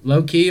like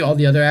low-key, all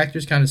the other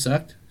actors kind of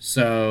sucked.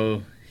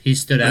 So he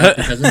stood out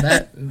because of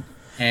that.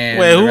 And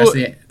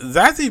wait,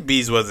 Zazie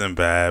Beetz wasn't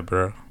bad,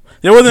 bro.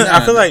 There wasn't.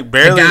 I feel like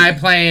barely. The guy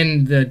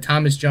playing the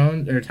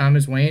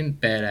Thomas Wayne,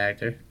 bad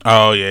actor.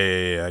 Oh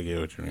yeah. I get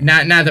what you mean.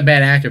 Not the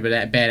bad actor, but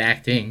that bad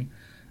acting.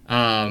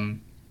 It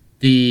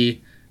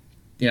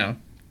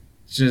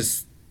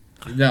just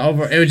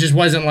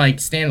wasn't like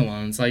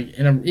standalone. It's like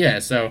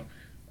So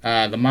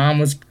the mom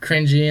was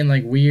cringy and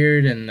like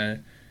weird, and I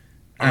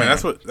mean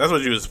that's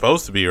what you was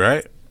supposed to be,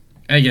 right?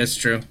 I guess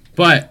true,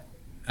 but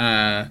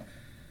good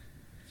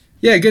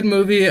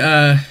movie.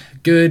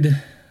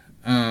 Good.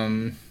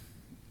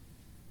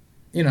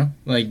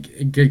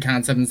 Like good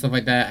concept and stuff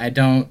like that. I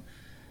don't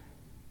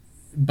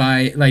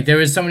buy like there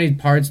was so many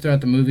parts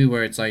throughout the movie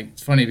where it's like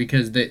it's funny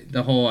because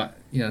the whole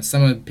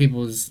some of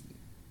people's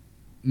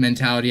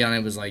mentality on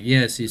it was like,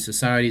 yeah, see,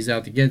 society's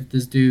out to get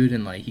this dude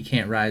and like he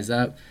can't rise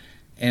up.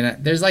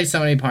 And there's like so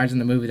many parts in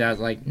the movie that I was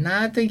like,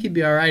 nah, I think he'd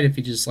be all right if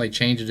he just like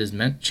changed his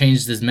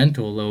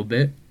mental a little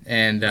bit.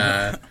 And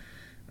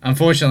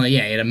unfortunately,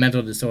 yeah, he had a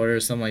mental disorder or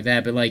something like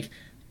that. But like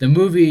the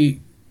movie,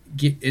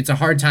 it's a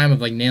hard time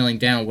of like nailing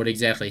down what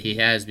exactly he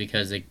has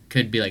because it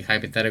could be like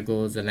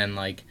hypotheticals, and then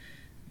like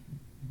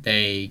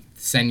they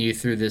send you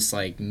through this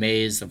like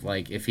maze of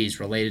like if he's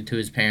related to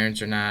his parents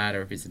or not,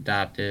 or if he's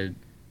adopted.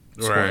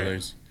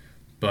 Spoilers.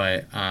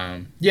 Right. But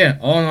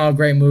all in all,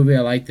 great movie. I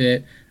liked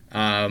it.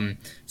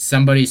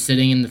 Somebody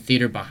sitting in the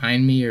theater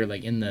behind me, or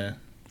like in the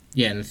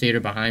theater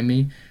behind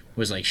me,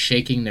 was like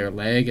shaking their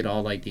leg at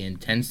all like the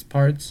intense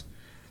parts,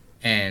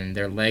 and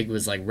their leg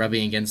was like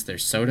rubbing against their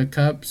soda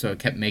cup, so it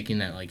kept making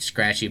that like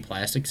scratchy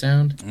plastic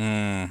sound.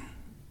 And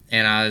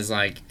I was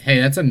like,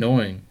 hey, that's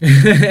annoying.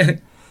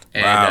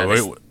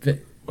 Wow,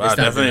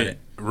 definitely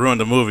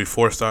ruined the movie.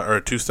 4 stars or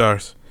 2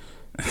 stars.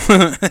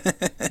 Because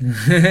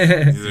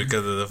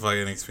of the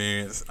fucking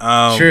experience.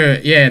 True,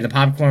 yeah, the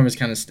popcorn was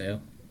kind of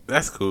stale.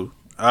 That's cool.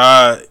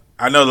 I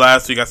know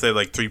last week I said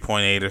like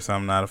 3.8 or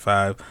something out of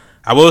 5.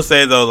 I will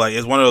say though, like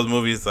it's one of those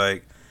movies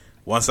like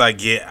once I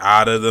get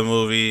out of the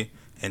movie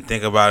and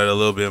think about it a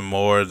little bit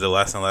more, the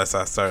less and less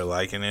I start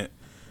liking it.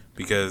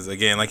 Because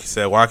again, like you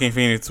said, Joaquin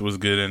Phoenix was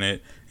good in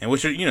it, and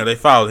which they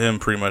followed him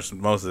pretty much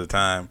most of the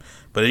time.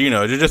 But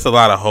there's just a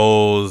lot of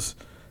holes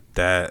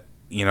that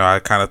I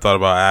kind of thought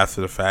about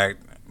after the fact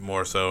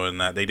more so, in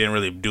that they didn't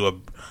really I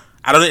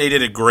don't think they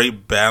did a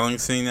great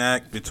balancing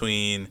act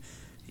between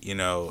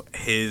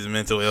his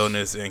mental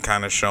illness and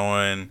kind of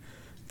showing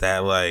that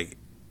like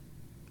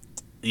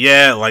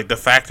the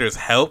factors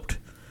helped,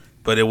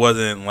 but it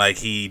wasn't like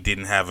he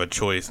didn't have a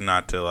choice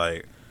not to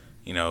like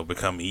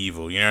become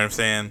evil. You know what I'm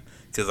saying?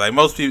 Because like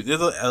most people,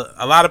 there's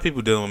a lot of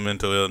people dealing with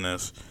mental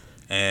illness,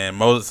 and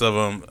most of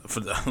them,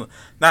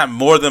 not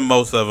more than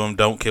most of them,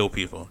 don't kill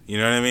people. You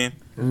know what I mean?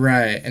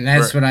 Right, and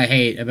that's what I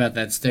hate about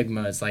that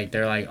stigma. It's like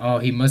they're like, oh,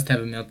 he must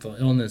have a mental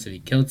illness if he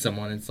killed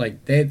someone. It's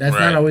like that's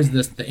not always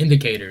the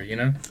indicator,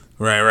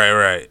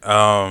 Right.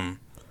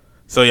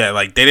 So yeah,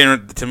 like they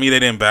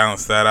didn't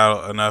balance that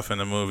out enough in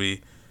the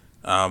movie.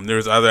 There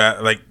was other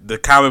like the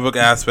comic book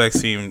aspect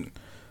seemed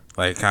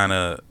like kind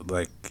of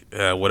like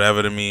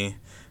whatever to me.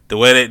 The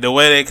way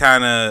they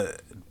kind of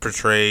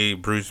portray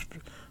Bruce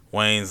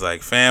Wayne's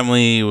like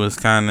family was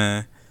kind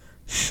of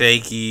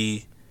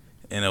shaky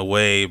in a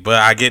way, but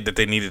I get that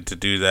they needed to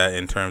do that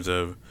in terms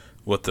of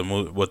what the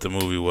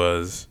movie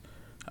was,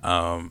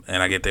 and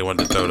I get they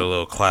wanted to throw the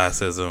little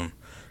classism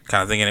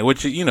kind of thing in it.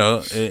 Which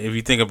if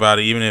you think about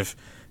it, even if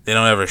they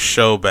don't ever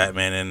show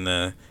Batman in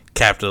the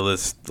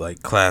capitalist like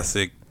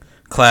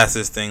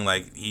classist thing,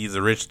 like he's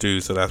a rich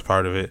dude, so that's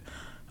part of it.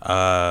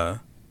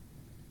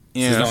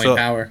 His only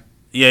power.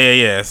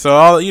 Yeah. So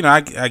all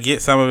I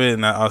get some of it,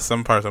 and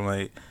some parts I'm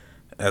like,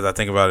 as I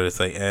think about it, it's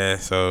like,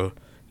 so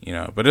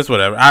but it's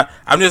whatever.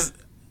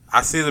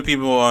 I see the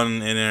people on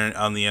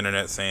the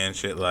internet saying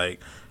shit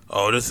like,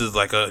 "Oh, this is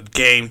like a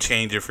game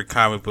changer for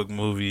comic book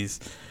movies,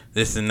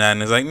 this and that,"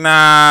 and it's like,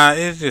 nah,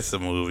 it's just a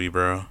movie,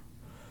 bro.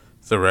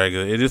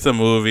 It's just a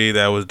movie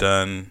that was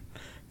done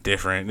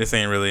different. This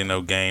ain't really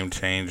no game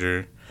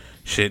changer.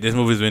 Shit, this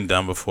movie's been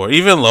done before.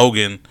 Even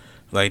Logan,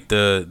 like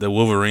the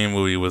Wolverine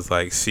movie, was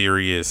like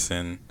serious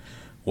and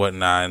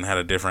whatnot, and had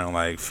a different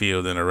like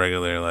feel than a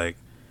regular like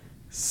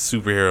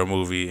superhero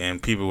movie.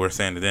 And people were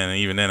saying it then, and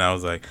even then, I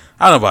was like,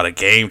 I don't know about a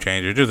game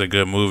changer. It's just a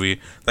good movie.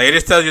 Like, it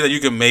just tells you that you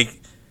can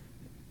make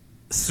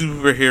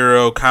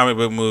superhero comic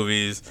book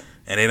movies,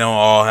 and they don't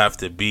all have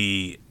to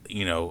be,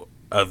 you know,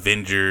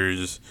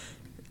 Avengers,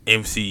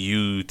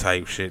 MCU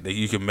type shit. That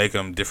you can make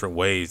them different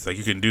ways. Like,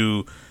 you can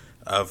do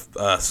a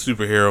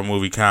superhero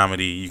movie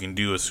comedy. You can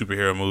do a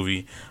superhero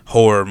movie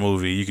horror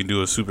movie. You can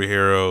do a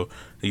superhero,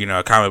 you know,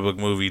 a comic book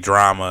movie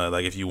drama.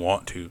 Like, if you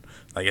want to.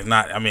 Like, it's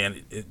not. I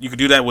mean, you could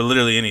do that with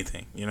literally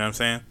anything. You know what I'm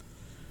saying?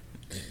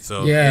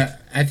 So yeah,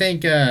 I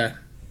think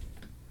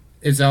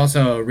it's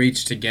also a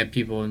reach to get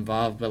people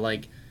involved. But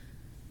like,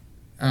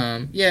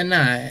 I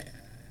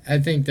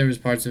think there was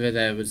parts of it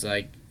that was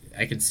like,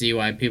 I could see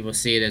why people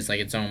see it as like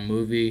its own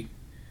movie,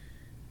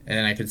 and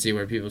then I could see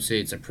where people see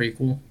it's a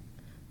prequel.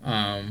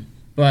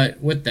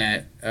 But with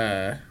that,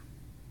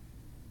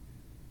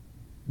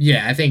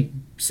 I think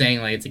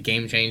saying like it's a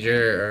game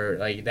changer or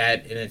like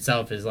that in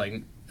itself is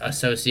like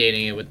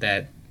associating it with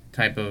that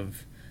type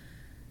of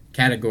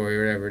category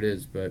or whatever it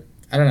is. But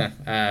I don't know.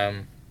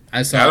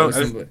 I saw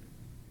it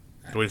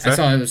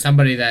was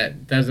somebody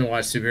that doesn't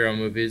watch superhero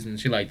movies, and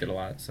she liked it a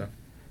lot. So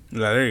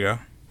yeah, there you go.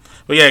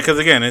 Well, yeah, because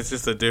again, it's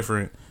just a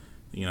different,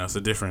 you know, it's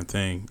a different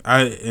thing.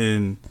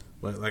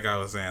 Like I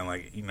was saying,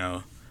 like, you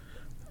know,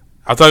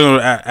 I was talking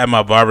at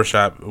my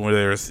barbershop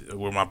where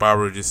my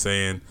barber was just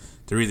saying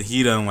the reason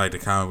he doesn't like the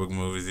comic book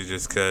movies is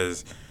just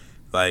because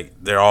like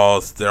they're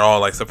all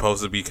like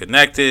supposed to be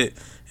connected,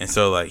 and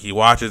so like he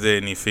watches it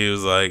and he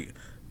feels like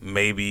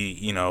maybe,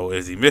 you know,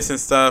 is he missing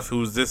stuff?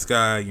 Who's this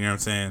guy? You know what I'm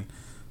saying?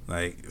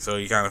 Like, so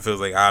he kind of feels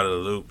like out of the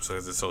loop, so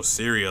it's so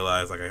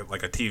serialized,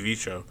 like a TV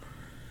show,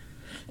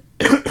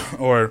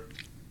 or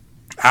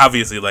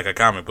obviously like a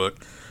comic book.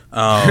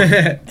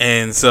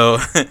 And so,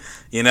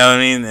 you know what I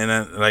mean?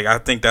 And like, I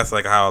think that's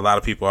like how a lot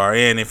of people are.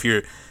 And if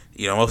you're,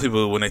 you know, most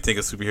people, when they think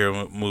of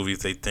superhero movies,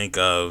 they think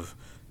of,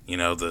 you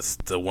know,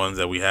 the ones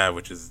that we have,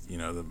 which is, you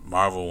know, the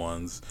Marvel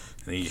ones,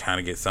 and then you kind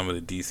of get some of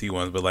the DC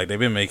ones. But like, they've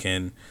been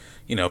making,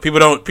 you know, people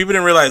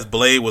didn't realize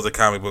Blade was a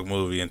comic book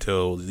movie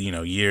until, you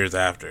know, years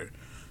after.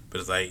 But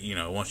it's like, you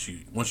know, once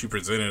you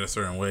present it a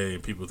certain way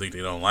and people think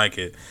they don't like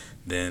it,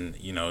 then,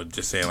 you know,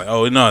 just saying like,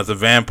 oh no, it's a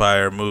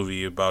vampire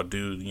movie about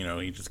dude, you know,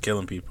 he just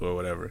killing people or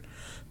whatever.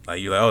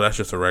 Like, you're like, oh, that's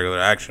just a regular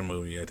action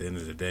movie at the end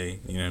of the day.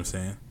 You know what I'm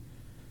saying?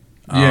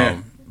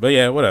 Yeah. But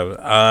yeah,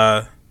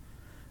 whatever.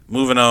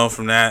 Moving on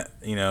from that,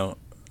 you know,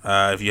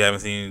 if you haven't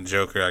seen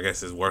Joker, I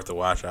guess it's worth a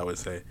watch, I would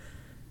say.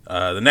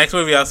 The next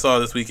movie I saw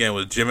this weekend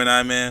was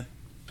Gemini Man,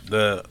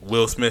 the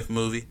Will Smith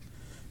movie,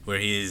 where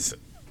he's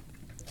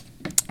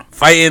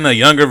fighting a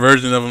younger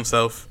version of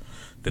himself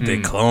that they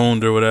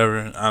cloned or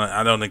whatever.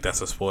 I don't think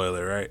that's a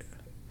spoiler, right?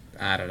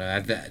 I don't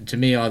know. To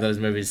me, all those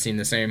movies seem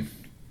the same.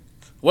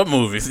 What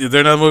movies? Is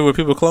there another movie where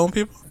people clone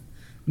people?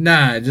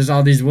 Nah, just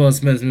all these Will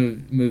Smith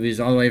movies,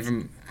 all the way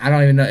from, I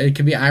don't even know. It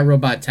could be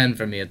iRobot 10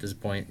 for me at this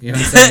point. You know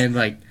what I'm saying?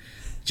 Like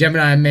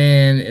Gemini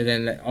Man, and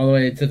then all the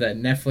way to the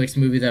Netflix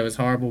movie that was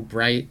horrible,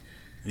 Bright.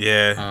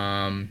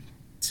 Yeah.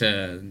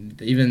 To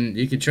even,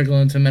 you could trickle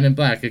into Men in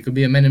Black. It could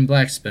be a Men in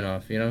Black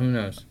spinoff. You know, who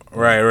knows?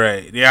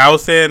 Right. Yeah, I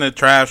was saying the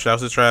Trav.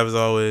 Shouts to Trav as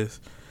always.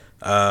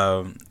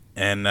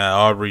 And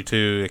Aubrey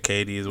too, and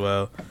Katie as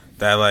well.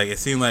 That, like, it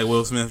seemed like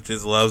Will Smith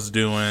just loves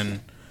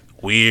doing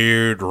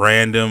weird,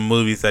 random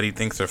movies that he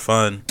thinks are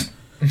fun.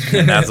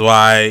 And that's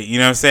why, you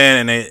know what I'm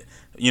saying? And it,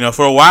 you know,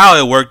 for a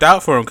while it worked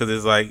out for him because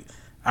it's like,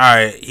 all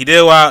right, he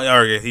did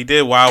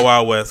Wild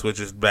Wild West, which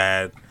is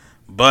bad,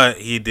 but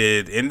he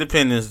did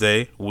Independence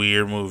Day,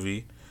 weird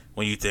movie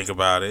when you think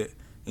about it.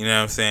 You know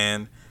what I'm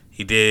saying?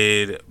 He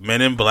did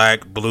Men in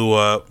Black, blew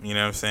up. You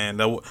know what I'm saying?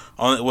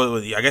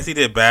 I guess he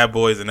did Bad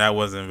Boys, and that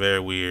wasn't very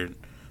weird.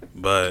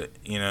 But,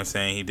 you know what I'm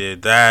saying? He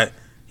did that.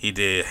 He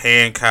did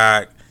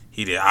Hancock.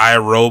 He did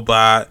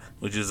iRobot,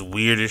 which is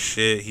weird as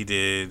shit. He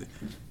did,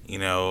 you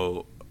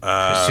know...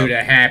 Pursuit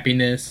of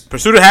Happiness.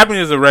 Pursuit of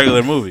Happiness is a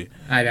regular movie.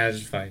 I know,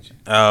 just fine.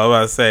 I was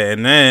about to say.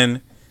 And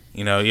then,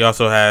 you know, he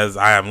also has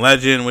I Am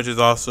Legend, which is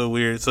also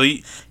weird. So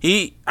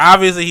he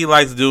obviously he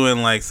likes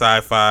doing, like,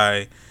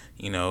 sci-fi,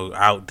 you know,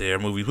 out there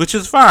movies, which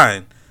is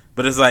fine.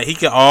 But it's like he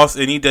can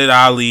also, and he did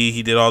Ali,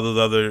 he did all those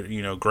other,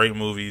 you know, great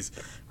movies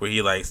where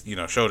he, like, you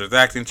know, showed his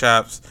acting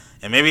chops.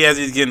 And maybe as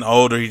he's getting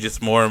older, he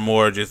just more and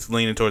more just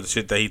leaning towards the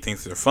shit that he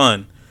thinks are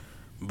fun.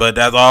 But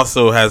that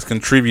also has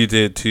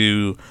contributed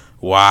to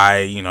why,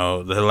 you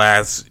know,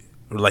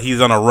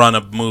 he's on a run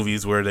of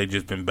movies where they've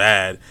just been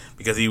bad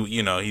because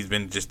he's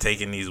been just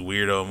taking these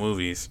weirdo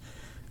movies.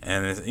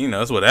 And it's, you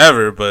know, it's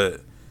whatever,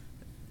 but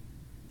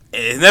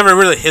it's never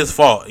really his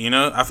fault, you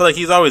know? I feel like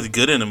he's always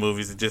good in the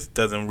movies. It just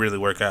doesn't really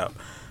work out.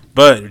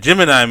 But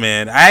Gemini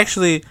Man, I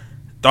actually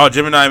thought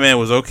Gemini Man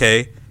was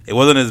okay. It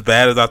wasn't as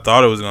bad as I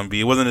thought it was gonna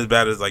be. It wasn't as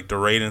bad as like the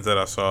ratings that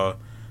I saw.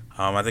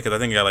 I think it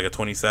got like a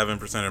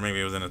 27%, or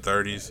maybe it was in the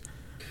 30s.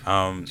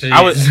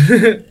 I was,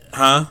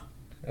 huh?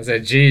 I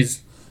said,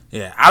 "Jeez."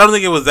 Yeah, I don't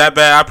think it was that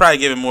bad. I'd probably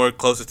give it more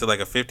closer to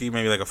like a 50,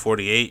 maybe like a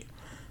 48.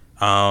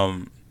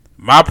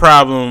 My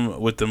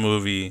problem with the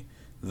movie,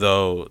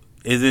 though,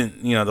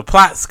 isn't, the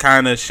plot's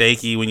kind of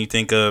shaky when you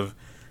think of.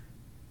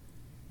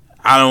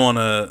 I don't want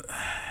to.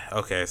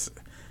 Okay, so,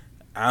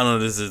 I don't know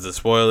if this is a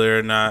spoiler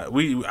or not.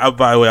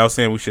 By the way, I was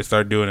saying we should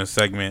start doing a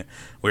segment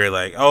where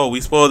like, oh,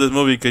 we spoiled this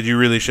movie because you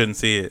really shouldn't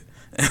see it.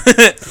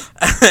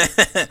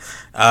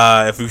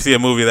 If we see a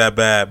movie that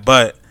bad,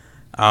 but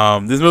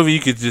this movie you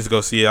could just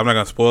go see it. I'm not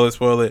gonna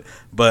spoil it.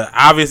 But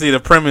obviously the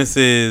premise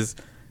is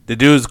the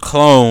dude's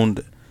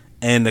cloned,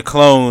 and the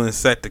clone is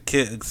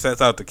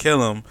sets out to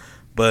kill him.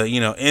 But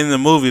in the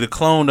movie, the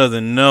clone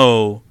doesn't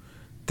know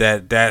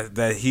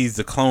that he's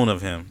the clone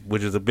of him,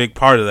 which is a big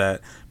part of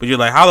that. But you're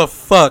like, how the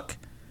fuck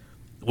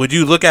would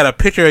you look at a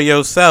picture of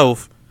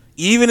yourself,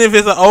 even if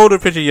it's an older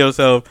picture of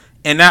yourself,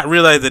 and not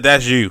realize that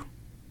that's you?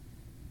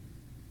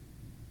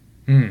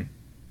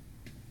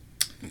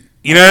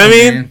 You know what I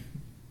mean? Man.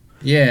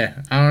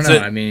 Yeah, I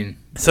don't know.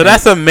 So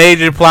that's a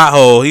major plot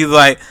hole. He's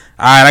like,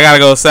 all right, I gotta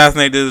go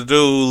assassinate this dude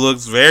who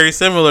looks very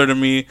similar to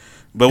me,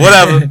 but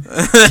whatever.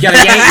 He's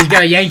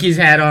got a Yankees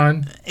hat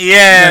on.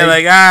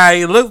 Yeah,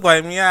 he looks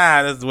like me.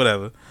 That's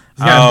whatever.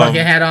 He's got a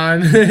bucket hat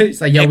on. He's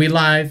like, yo, we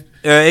live.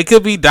 It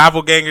could be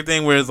doppelganger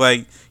thing where it's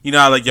like,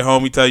 how like your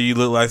homie tell you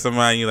look like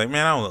somebody, and you're like,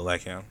 man, I don't look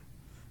like him.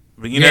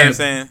 But you know what I'm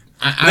saying?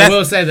 I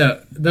will say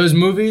those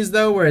movies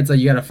though, where it's like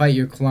you gotta fight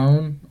your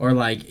clone, or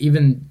like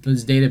even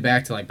this dated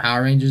back to like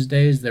Power Rangers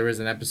days. There was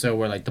an episode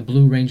where like the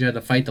Blue Ranger had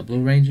to fight the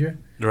Blue Ranger.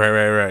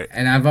 Right.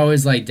 And I've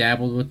always like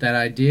dabbled with that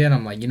idea, and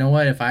I'm like, you know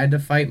what? If I had to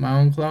fight my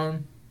own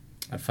clone,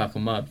 I'd fuck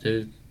him up,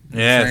 dude.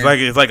 Yeah,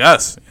 it's like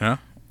us,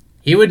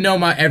 He would know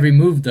my every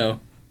move though.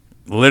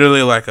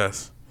 Literally like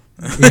us.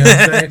 You know what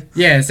I'm saying?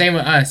 Yeah, same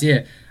with us.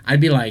 Yeah, I'd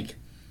be like,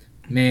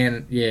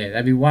 man, yeah,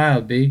 that'd be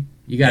wild, B.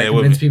 You gotta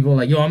convince people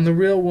like, yo, I'm the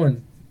real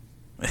one.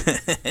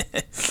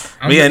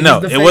 But yeah,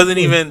 no, it wasn't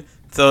even.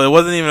 So it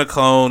wasn't even a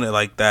clone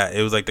like that.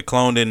 It was like the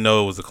clone didn't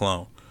know it was a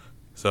clone.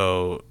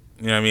 So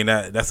what I mean,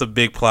 that's a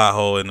big plot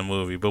hole in the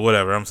movie. But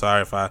whatever. I'm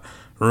sorry if I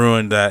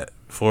ruined that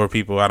for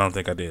people. I don't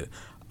think I did.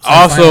 So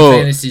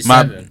also,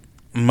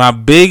 my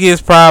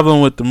biggest problem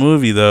with the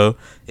movie though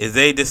is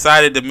they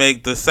decided to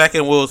make the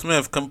second Will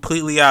Smith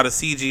completely out of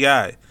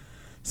CGI.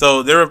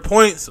 So there were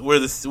points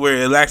where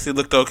it actually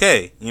looked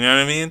okay. You know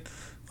what I mean?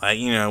 Like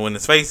when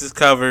his face is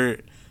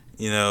covered.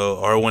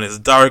 Or when it's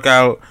dark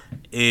out,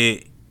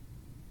 the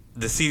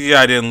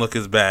CGI didn't look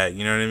as bad.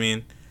 You know what I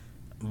mean?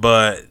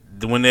 But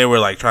when they were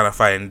like trying to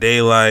fight in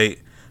daylight,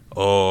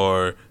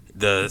 or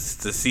the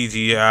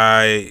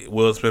CGI,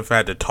 Will Smith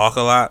had to talk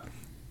a lot,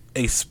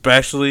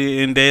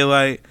 especially in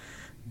daylight.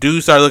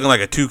 Dude started looking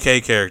like a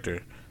 2K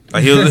character.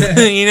 Like he was,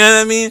 you know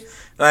what I mean?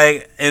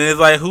 Like, and it's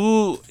like,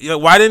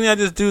 why didn't y'all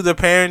just do the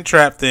Parent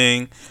Trap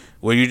thing,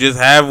 where you just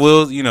have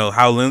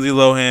how Lindsay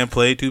Lohan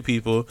played two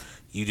people.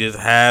 You just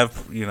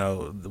have,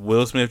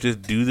 Will Smith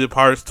just do the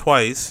parts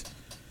twice.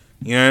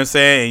 You know what I'm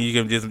saying?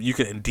 And you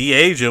can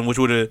de-age him, which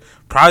would have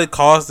probably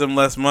cost them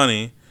less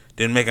money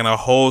than making a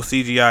whole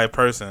CGI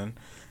person.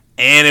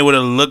 And it would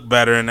have looked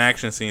better in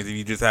action scenes if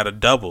you just had a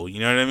double. You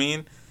know what I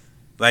mean?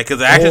 Like, because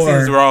the action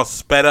scenes were all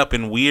sped up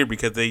and weird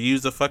because they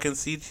used a fucking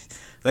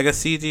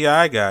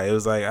CGI guy. It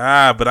was like,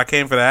 but I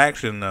came for the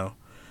action, though.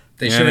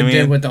 They should have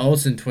did what the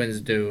Olsen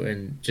twins do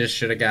and just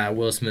should have got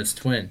Will Smith's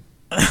twin.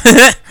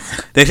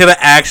 They should have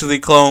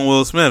actually cloned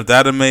Will Smith.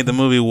 That would have made the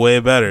movie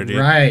way better, dude.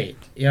 Right.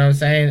 You know what I'm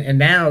saying? And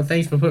now,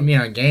 thanks for putting me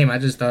on game. I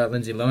just thought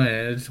Lindsay Lohan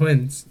had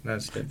twins.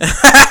 That's good. I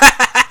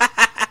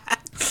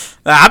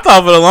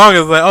thought for the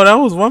longest, like, oh, that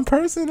was one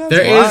person?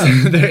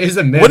 There is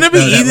a myth. Wouldn't it be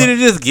easy to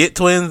just get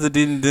twins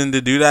than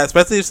to do that?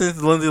 Especially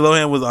since Lindsay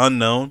Lohan was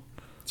unknown.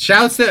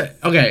 Shouts to...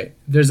 Okay,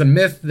 there's a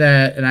myth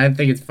that... And I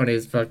think it's funny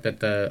as fuck that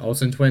the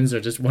Olsen twins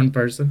are just one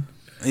person.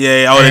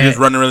 Yeah. Oh, they're just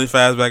running really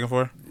fast back and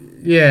forth?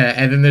 Yeah,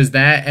 and then there's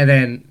that, and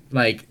then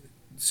like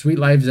Sweet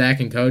Life,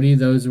 Zach and Cody,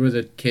 those were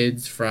the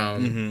kids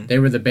from. They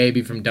were the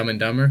baby from Dumb and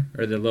Dumber,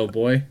 or the little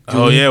boy.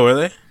 Oh yeah, were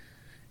they?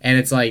 And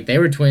it's like they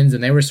were twins,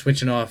 and they were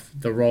switching off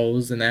the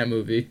roles in that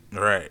movie.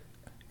 Right.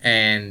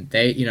 And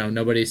they,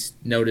 nobody's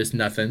noticed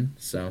nothing,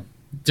 so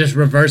just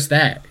reverse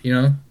that,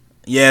 Yeah,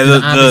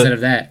 the opposite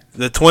of that.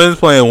 The twins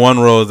playing one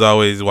role is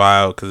always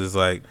wild because it's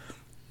like,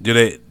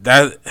 it's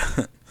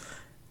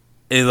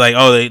like,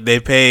 oh, they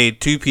paid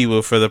two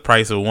people for the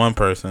price of one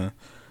person,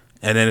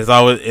 and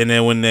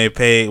then when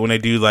they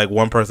do like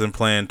one person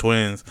playing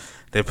twins,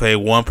 they pay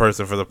one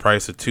person for the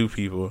price of two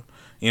people.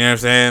 You know what I'm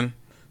saying?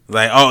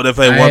 Like, oh, they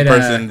play one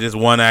person, just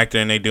one actor,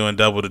 and they doing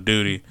double the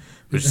duty,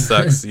 which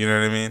sucks. You know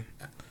what I mean?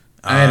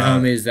 I had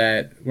homies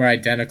that were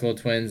identical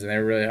twins, and they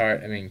were really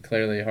hard. I mean,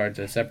 clearly hard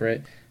to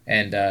separate.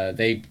 And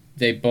they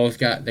both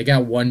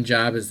got one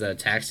job as a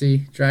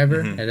taxi driver,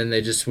 and then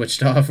they just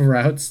switched off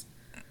routes.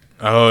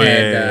 Oh,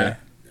 yeah.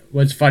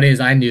 what's funny is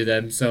I knew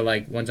them. So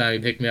like one time he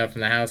picked me up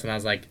from the house, and I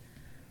was like,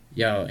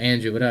 "Yo,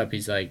 Andrew, what up?"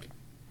 He's like,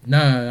 "No,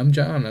 I'm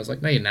John." I was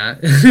like, "No, you're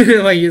not."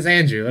 Like, it's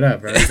Andrew. What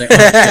up, bro? He's like, "Oh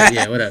shit,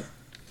 yeah, what up?"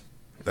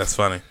 That's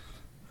funny.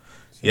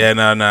 Yeah,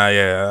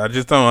 yeah. I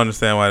just don't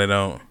understand why they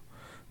don't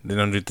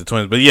do the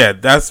twins. But yeah,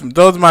 those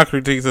are my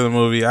critiques of the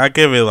movie. I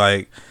give it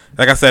like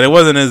I said, it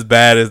wasn't as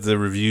bad as the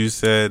reviews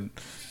said.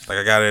 Like,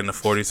 I got it in the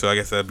 40, so I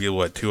guess that'd be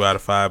 2 out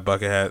of 5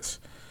 bucket hats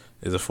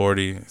is a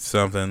 40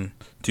 something.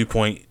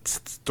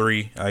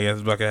 2.3, I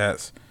guess, bucket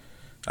hats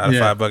out of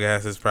 5 bucket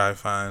hats is probably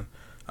fine.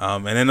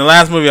 And then the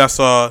last movie I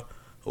saw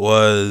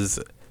was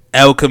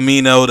El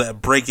Camino, the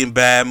Breaking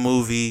Bad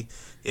movie.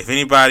 If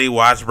anybody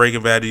watched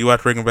Breaking Bad, did you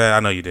watch Breaking Bad? I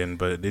know you didn't,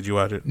 but did you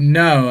watch it?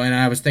 No, and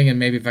I was thinking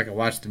maybe if I could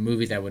watch the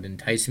movie that would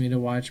entice me to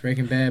watch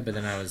Breaking Bad, but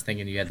then I was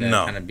thinking you had to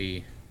kind of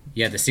be...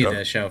 You had to see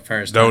the show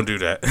first. Don't do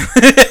that.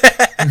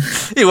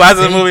 You watch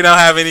the movie, don't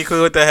have any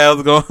clue what the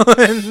hell's going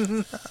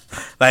on.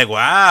 Like,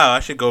 wow, I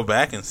should go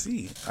back and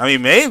see. I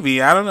mean,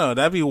 maybe. I don't know.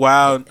 That'd be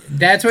wild.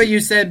 That's what you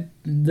said.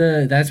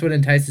 That's what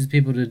entices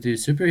people to do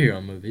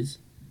superhero movies.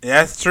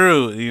 That's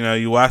true. You know,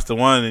 you watch the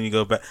one and you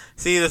go back.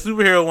 See, the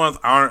superhero ones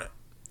are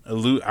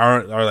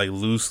like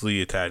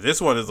loosely attached. This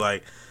one is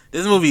like,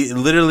 this movie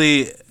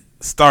literally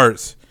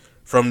starts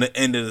from the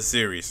end of the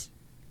series.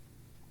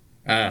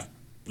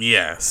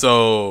 Yeah,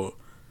 so,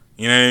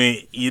 you know what I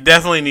mean? You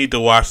definitely need to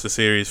watch the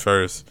series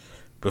first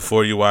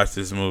before you watch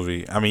this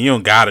movie. I mean, you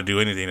don't got to do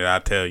anything that I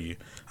tell you.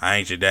 I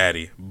ain't your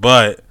daddy.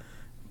 But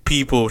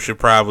people should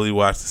probably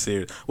watch the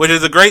series, which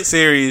is a great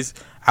series.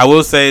 I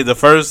will say the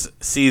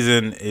first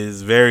season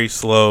is very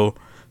slow.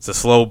 It's a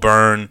slow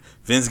burn.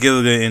 Vince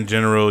Gilligan in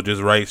general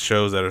just writes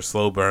shows that are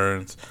slow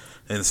burns.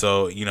 And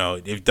so, you know,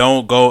 if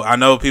don't go, I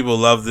know people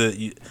love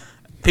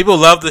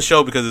the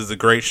show because it's a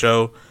great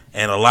show.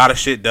 And a lot of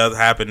shit does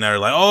happen there,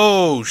 like,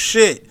 oh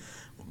shit.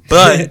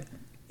 But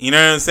you know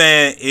what I'm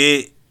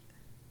saying?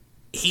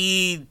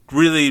 He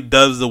really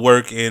does the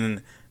work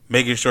in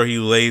making sure he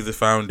lays the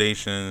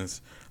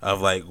foundations of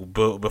like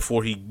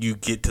before you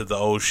get to the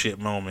old shit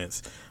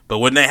moments. But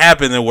when they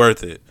happen, they're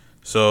worth it.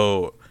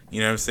 So you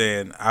know what I'm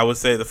saying? I would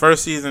say the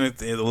first season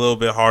is a little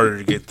bit harder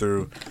to get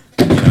through,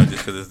 you know,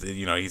 just because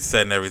he's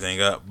setting everything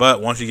up.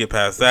 But once you get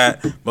past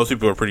that, most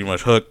people are pretty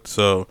much hooked.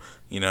 So.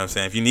 You know what I'm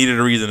saying? If you needed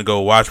a reason to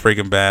go watch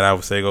Breaking Bad, I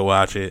would say go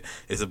watch it.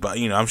 It's about,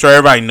 I'm sure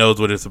everybody knows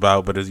what it's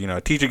about, but it's,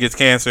 a teacher gets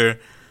cancer,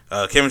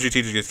 chemistry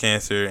teacher gets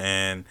cancer,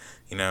 and,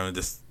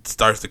 just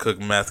starts to cook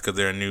meth because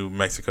they're in New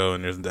Mexico,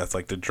 and that's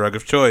like the drug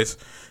of choice.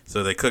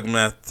 So they cook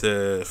meth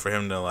for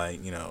him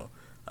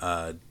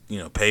to,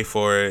 pay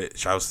for it.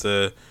 Shouts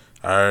to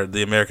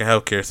the American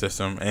healthcare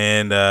system.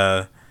 And, you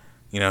know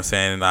what I'm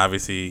saying? And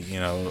obviously,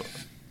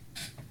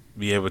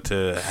 be able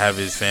to have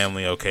his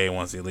family okay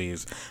once he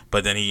leaves.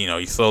 But then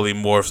he slowly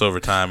morphs over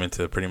time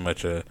into pretty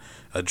much a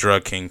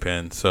drug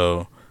kingpin.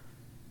 So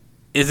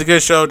it's a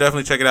good show.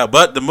 Definitely check it out.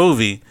 But the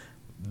movie,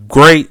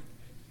 great.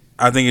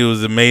 I think it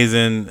was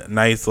amazing.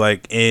 Nice,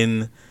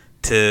 end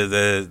to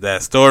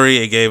that story.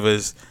 It gave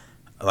us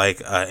like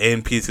an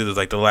end piece. It was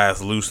like the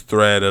last loose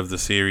thread of the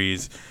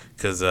series.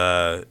 Because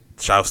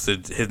shouts to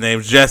his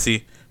name's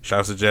Jesse.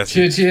 Shouts to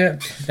Jesse. Yeah.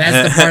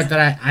 That's the part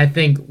that I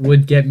think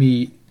would get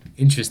me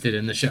interested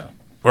in the show.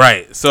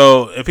 Right.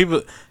 So if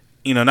people,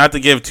 not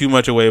to give too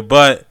much away,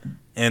 but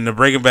in the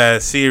Breaking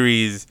Bad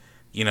series,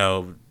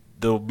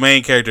 the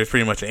main character is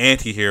pretty much an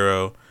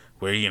anti-hero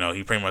where,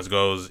 he pretty much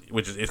goes,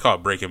 it's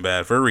called Breaking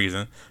Bad for a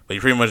reason, but he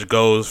pretty much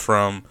goes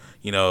from,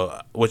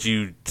 what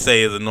you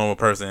say is a normal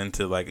person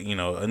into like,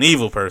 an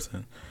evil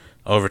person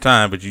over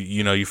time, but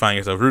you find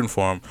yourself rooting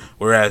for him.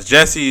 Whereas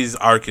Jesse's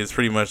arc is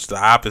pretty much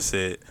the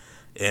opposite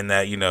in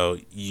that,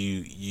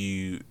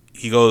 he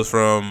goes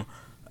from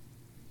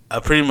a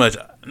pretty much,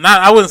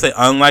 I wouldn't say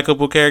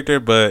unlikable character,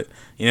 but,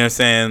 you know what I'm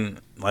saying,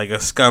 like a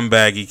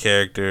scumbaggy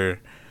character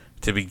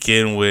to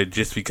begin with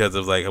just because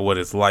of, like, what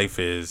his life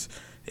is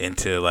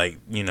into, like,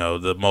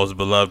 the most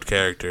beloved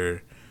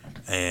character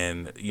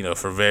and,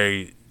 for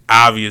very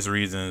obvious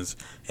reasons.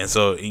 And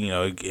so,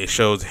 it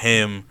shows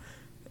him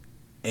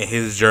and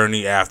his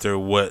journey after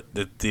what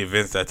the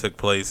events that took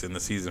place in the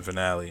season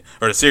finale,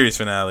 or the series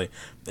finale.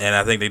 And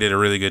I think they did a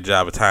really good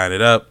job of tying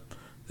it up.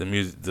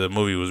 The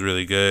movie was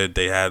really good.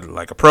 They had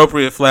like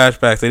appropriate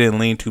flashbacks. They didn't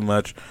lean too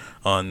much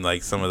on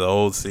like some of the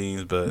old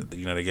scenes, but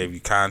they gave you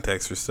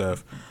context for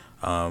stuff.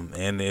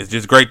 And it's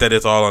just great that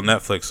it's all on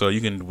Netflix, so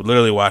you can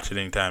literally watch it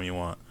anytime you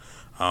want.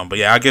 But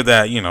yeah, I give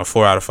that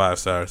 4 out of 5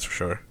 stars for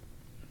sure.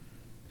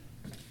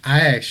 I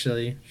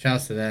actually,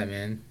 shouts to that,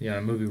 man. You on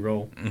a movie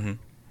roll. Mm-hmm.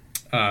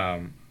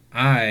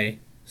 I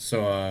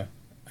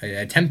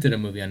attempted a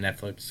movie on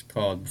Netflix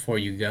called Before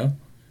You Go,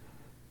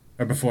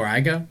 or Before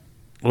I Go.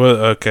 Well,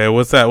 okay,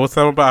 what's that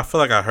about? I feel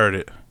like I heard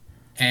it.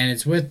 And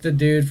it's with the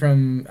dude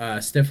from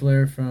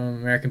Stifler from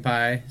American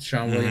Pie,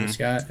 Sean William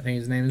Scott, I think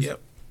his name is.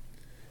 Yep.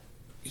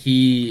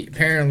 He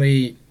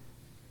apparently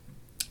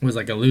was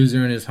like a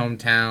loser in his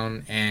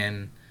hometown,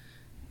 and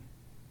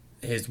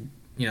his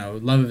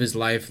love of his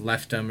life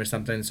left him or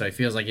something, so he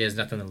feels like he has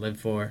nothing to live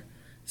for.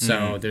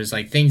 So there's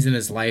like things in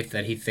his life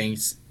that he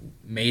thinks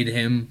made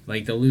him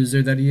like the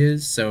loser that he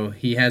is. So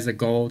he has a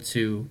goal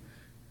to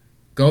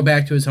go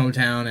back to his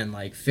hometown and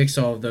like fix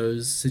all of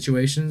those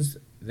situations,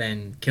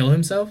 then kill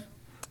himself.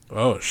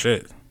 Oh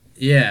shit.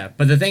 Yeah,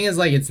 but the thing is,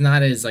 like, it's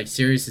not as like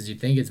serious as you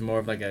think. It's more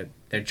of like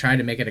they're trying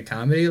to make it a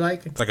comedy,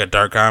 like. It's like a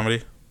dark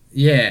comedy.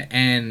 Yeah,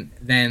 and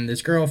then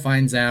this girl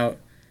finds out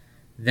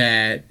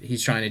that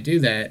he's trying to do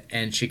that,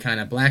 and she kind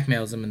of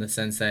blackmails him in the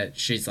sense that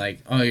she's like,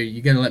 "Oh,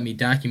 you're gonna let me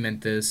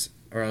document this,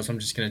 or else I'm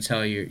just gonna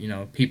tell you,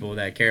 people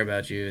that care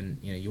about you, and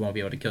you won't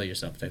be able to kill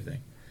yourself," type thing.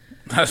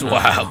 That's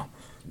wild.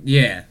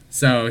 Yeah,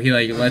 so he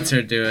like lets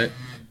her do it,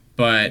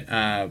 but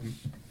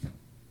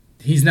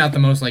he's not the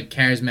most like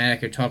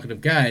charismatic or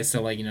talkative guy.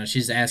 So like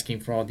she's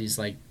asking for all these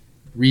like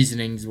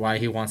reasonings why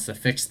he wants to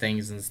fix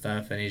things and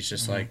stuff, and he's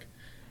just like,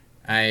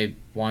 I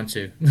want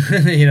to,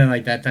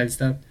 like that type of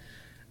stuff.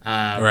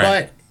 Right.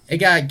 But it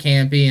got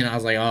campy, and I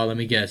was like, oh, let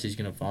me guess, he's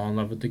gonna fall in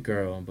love with the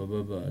girl, and blah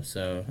blah blah.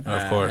 So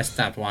of course, I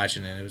stopped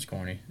watching it. It was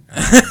corny.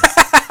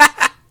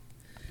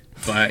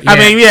 But yeah. I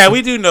mean, yeah,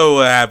 we do know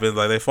what happens.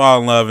 Like they fall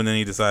in love, and then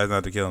he decides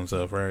not to kill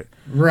himself, right?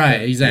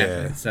 Right, exactly.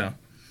 Yeah. So,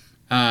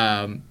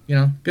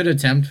 good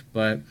attempt,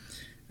 but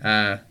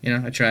I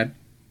tried.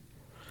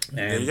 And,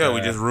 there you go.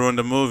 We just ruined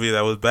a movie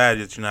that was bad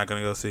that you're not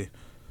gonna go see.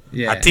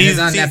 Yeah, I teased.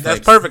 That's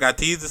perfect. I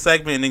teased the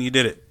segment, and then you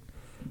did it.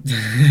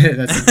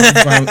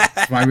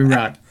 that's why we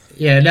rock.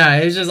 Yeah, no,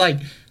 it's just like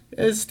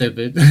it's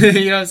stupid.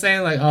 You know what I'm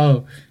saying? Like,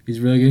 oh, he's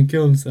really gonna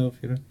kill himself,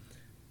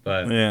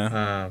 But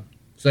yeah.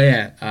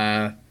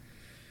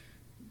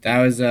 That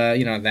was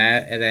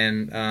that, and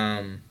then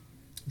I'm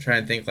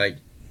trying to think like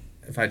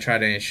if I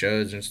tried any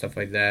shows and stuff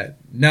like that.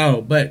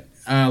 No, but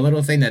a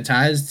little thing that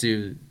ties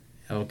to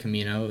El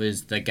Camino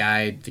is the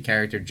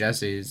character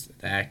Jesse's,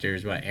 the actor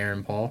is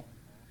Aaron Paul,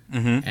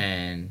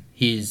 and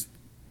he's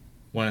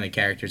one of the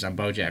characters on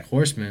BoJack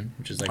Horseman,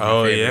 which is like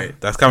my favorite. Yeah,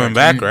 that's coming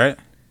back, right?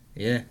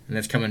 Yeah, and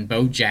that's coming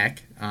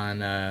BoJack on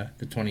the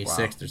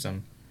 26th or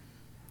something.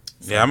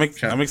 So, yeah,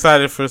 I'm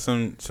excited for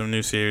some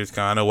new series.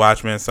 I know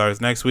Watchmen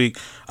starts next week.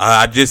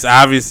 I just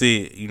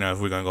obviously, if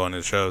we're gonna go into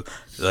the shows,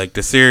 like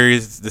the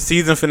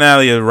season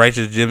finale of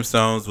Righteous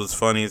Gemstones was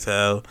funny as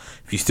hell.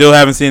 If you still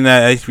haven't seen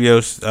that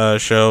HBO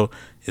show,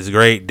 it's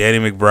great. Danny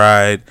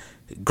McBride.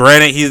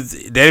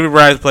 Granted, Danny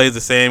McBride plays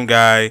the same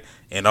guy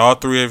in all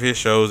three of his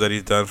shows that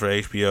he's done for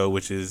HBO,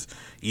 which is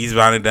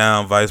Eastbound and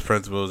Down, Vice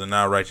Principals, and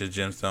now Righteous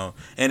Gemstone.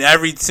 And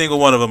every single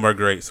one of them are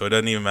great, so it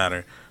doesn't even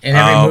matter. And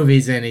every movie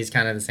he's in, he's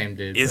kind of the same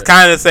dude. It's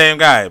kind of the same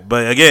guy,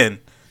 but again,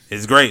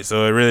 it's great,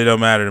 so it really don't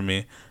matter to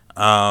me.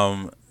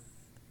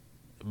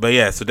 But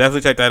yeah, so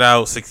definitely check that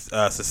out.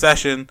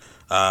 Succession,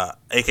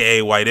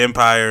 aka White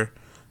Empire.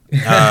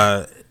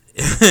 That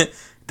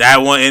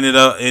one ended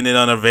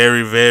on a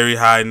very, very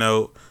high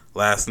note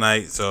last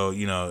night, so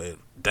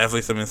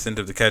definitely some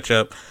incentive to catch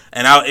up.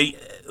 And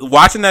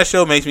watching that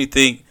show makes me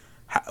think,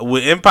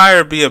 would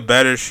Empire be a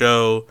better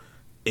show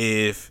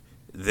if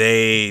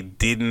they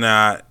did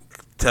not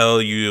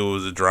tell you it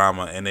was a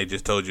drama and they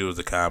just told you it was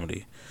a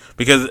comedy?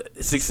 Because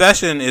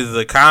Succession is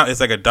it's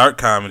like a dark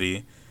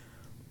comedy,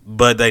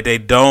 but they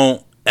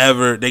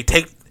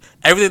take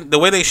everything, the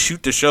way they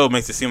shoot the show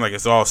makes it seem like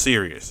it's all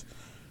serious,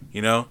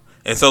 and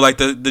so like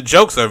the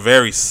jokes are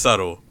very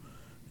subtle,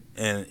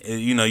 and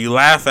you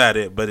laugh at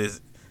it, but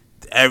it's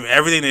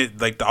everything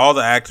is, like all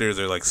the actors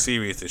are like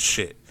serious as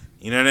shit,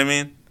 you know what I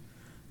mean?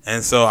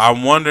 And so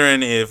I'm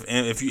wondering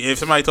if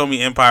somebody told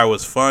me Empire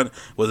was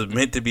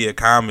meant to be a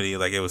comedy,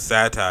 like it was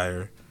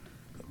satire,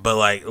 but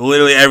like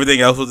literally everything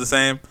else was the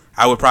same,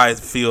 I would probably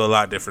feel a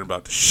lot different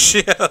about the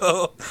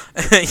show.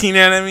 You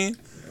know what I mean?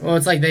 Well,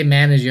 it's like they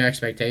manage your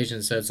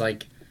expectations, so it's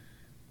like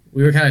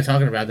we were kind of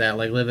talking about that,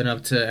 like living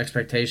up to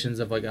expectations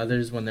of like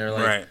others when they're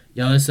like, right.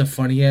 Yo, this is a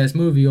funny ass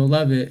movie, you'll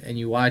love it, and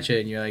you watch it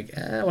and you're like,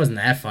 it wasn't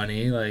that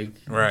funny. Like,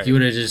 right. You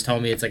would have just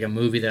told me it's like a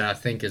movie that I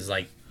think is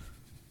like,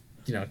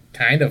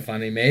 kind of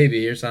funny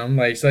maybe or something.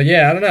 Like, so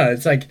yeah, I don't know.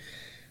 It's like,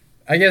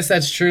 I guess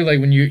that's true. Like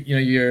when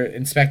you're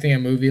inspecting a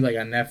movie like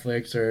on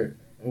Netflix or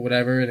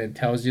whatever, and it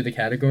tells you the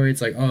category.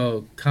 It's like,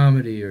 oh,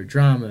 comedy or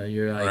drama.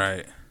 You're like,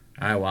 right.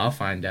 All right, well, I'll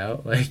find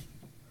out. Like,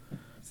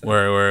 so.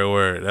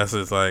 Word. That's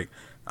just like,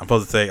 I'm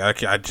supposed to take.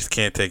 I just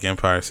can't take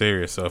Empire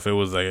serious. So if it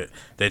was like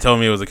they told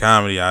me it was a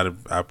comedy, I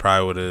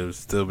probably would have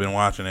still been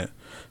watching it.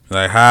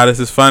 Like, this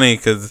is funny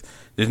because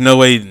there's no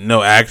way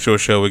no actual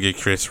show would get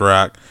Chris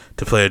Rock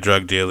to play a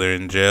drug dealer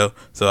in jail.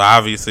 So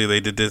obviously they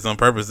did this on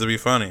purpose to be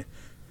funny.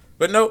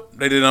 But nope,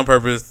 they did it on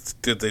purpose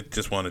because they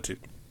just wanted to.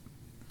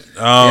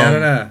 I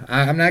don't know.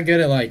 I'm not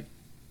good at like.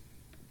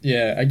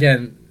 Yeah,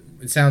 again,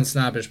 it sounds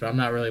snobbish, but I'm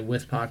not really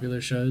with popular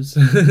shows,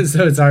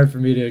 so it's hard for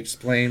me to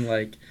explain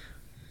like.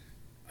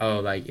 Oh,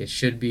 like it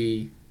should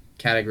be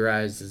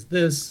categorized as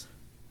this,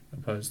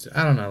 opposed to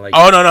I don't know. Like,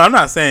 oh no, I'm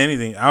not saying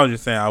anything. I was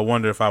just saying I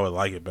wonder if I would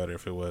like it better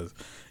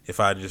if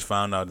I just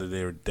found out that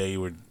they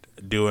were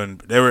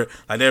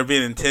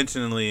being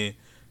intentionally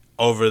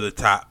over the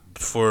top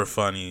for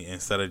funny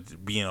instead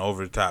of being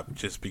over the top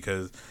just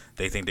because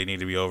they think they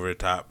need to be over the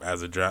top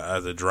as a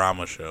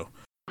drama show.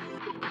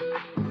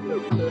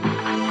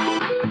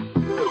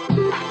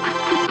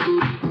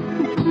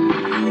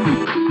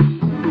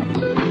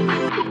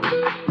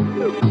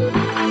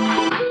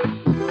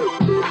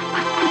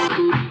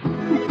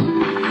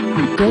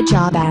 Good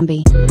job,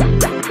 Ambi.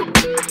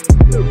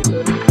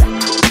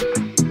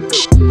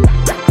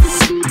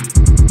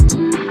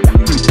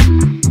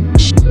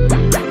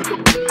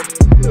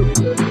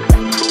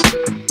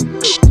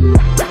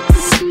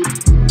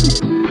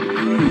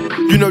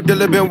 You know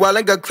Dilla been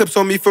wildin', got clips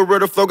on me for real,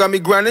 the flow got me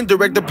grinding.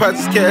 Direct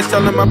deposits, cash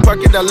all in my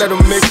pocket, I let them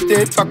mix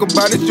in. Talk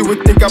about it, you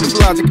would think I was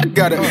logic. I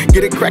gotta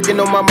get it crackin'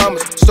 on my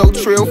mamas. So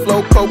trill,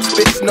 flow, coke,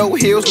 spits, no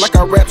heels like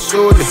I rap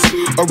shorty.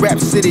 A rap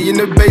city in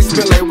the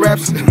basement like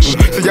raps.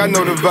 So y'all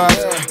know the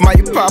vibes.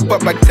 Might pop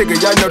up like Tigger,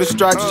 y'all know the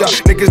stripes. Y'all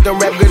niggas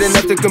don't rap good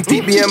enough to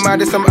compete. Being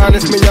modest, I'm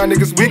honest, man, y'all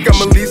niggas weak.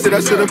 I'ma lease it,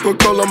 I should've put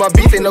coal on my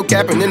beats. Ain't no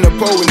capping in the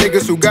pole with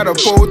niggas who got a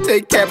pole.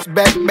 Take caps,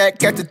 back,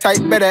 catch it tight,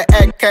 better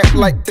act cap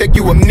like take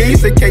you a knee.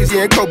 Say Casey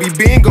and Kobe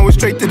Bean going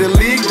straight to the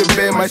league. The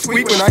band might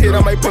squeak when I hit,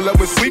 I might pull up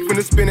with squeak when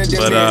the spinning.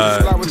 But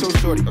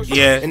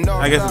yeah,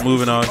 I guess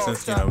moving on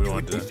since we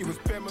wanted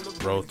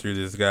to roll through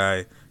this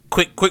guy.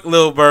 Quick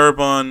little burb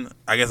on,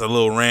 I guess a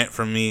little rant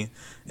from me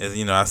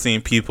is, I've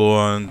seen people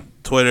on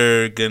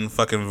Twitter getting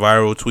fucking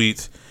viral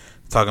tweets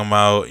talking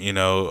about,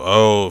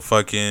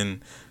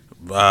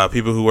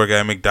 people who work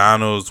at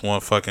McDonald's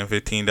want fucking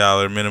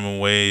 $15 minimum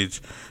wage,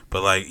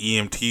 but like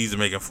EMTs are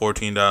making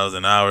 $14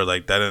 an hour.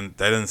 Like that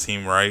didn't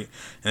seem right.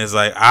 And it's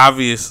like,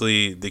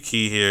 obviously the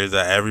key here is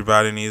that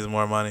everybody needs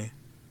more money,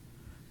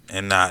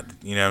 and not,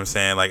 you know what I'm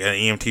saying? Like an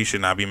EMT should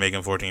not be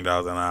making $14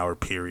 an hour,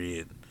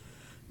 period.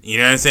 You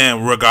know what I'm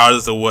saying?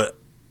 Regardless of what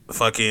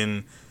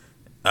fucking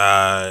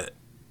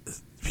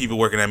people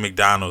working at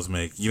McDonald's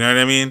make. You know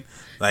what I mean?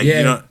 Like,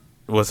 yeah.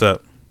 What's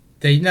up?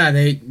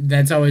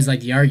 That's always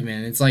like the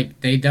argument. It's like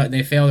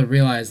they fail to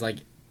realize, like,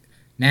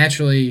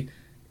 naturally,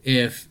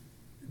 if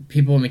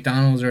people at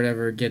McDonald's or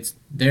whatever gets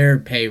their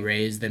pay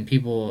raised, then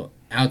people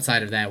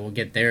outside of that will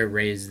get their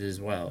raised as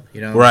well.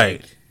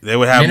 Right. Like, they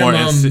would have more.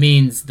 Minimum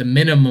means the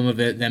minimum of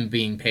it them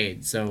being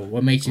paid. So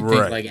what makes you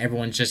think like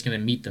everyone's just gonna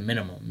meet the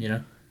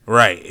minimum?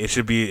 Right. It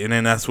should be, and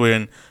then that's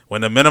when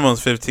the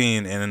minimum's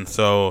 15, and then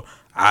so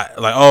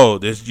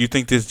you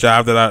think this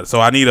job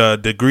I need a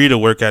degree to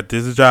work at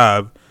this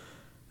job,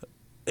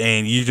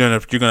 and you're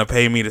gonna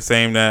pay me the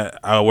same that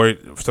I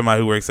work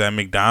somebody who works at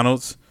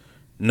McDonald's?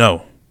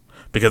 No,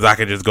 because I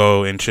could just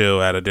go and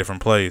chill at a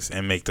different place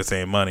and make the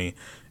same money,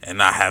 and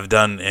not have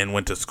done and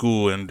went to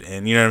school and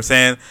you know what I'm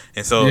saying?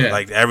 And so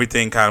like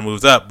everything kind of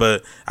moves up,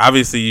 but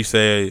obviously you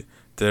say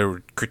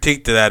the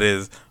critique to that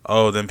is,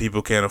 then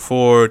people can't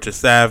afford to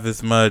staff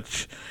as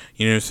much.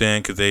 You know what I'm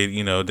saying? Because they,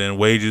 then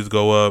wages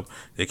go up.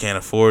 They can't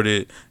afford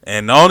it.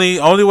 And the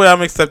only way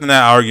I'm accepting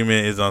that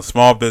argument is on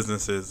small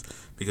businesses,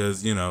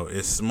 because,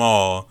 it's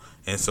small.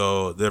 And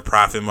so their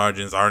profit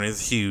margins aren't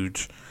as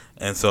huge.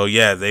 And so,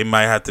 yeah, they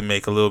might have to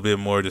make a little bit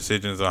more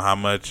decisions on how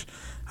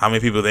many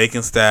people they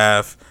can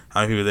staff,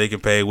 how many people they can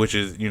pay, which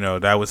is,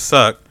 that would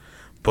suck.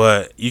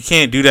 But you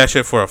can't do that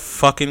shit for a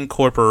fucking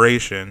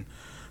corporation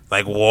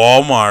like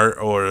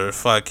Walmart or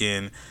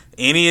fucking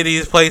any of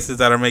these places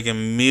that are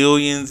making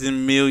millions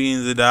and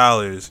millions of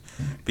dollars,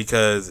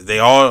 because they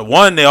all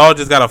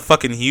just got a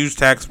fucking huge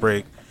tax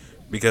break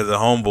because of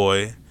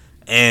Homeboy,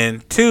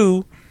 and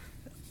two,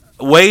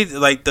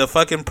 the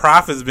fucking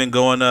profit's been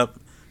going up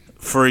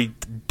for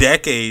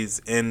decades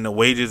and the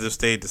wages have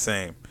stayed the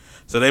same.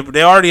 So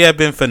they already have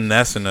been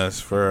finessing us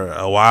for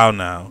a while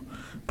now,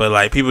 but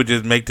like people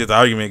just make this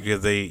argument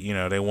because they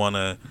want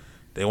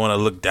to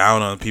look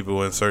down on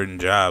people in certain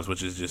jobs,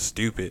 which is just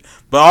stupid.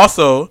 But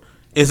also,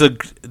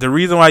 the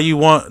reason why you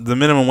want the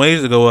minimum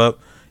wage to go up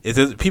is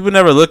that people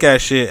never look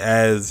at shit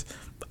as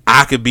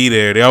I could be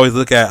there. They always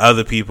look at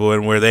other people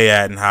and where they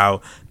at and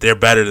how they're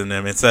better than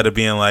them, instead of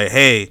being like,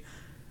 hey,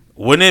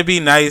 wouldn't it be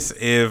nice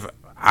if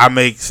I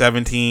make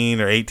 17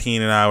 or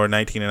 18 an hour,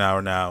 19 an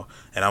hour now,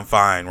 and I'm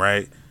fine,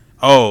 right?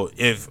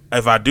 If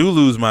I do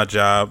lose my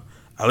job,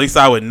 at least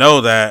I would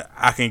know that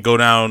I can go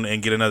down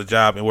and get another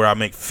job and where I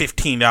make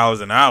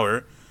 $15 an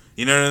hour.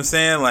 You know what I'm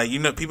saying? Like,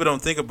 people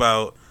don't think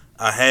about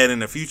ahead in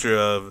the future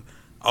of,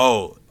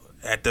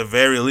 at the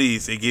very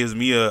least, it gives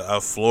me a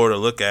floor to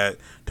look at,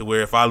 to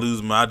where if I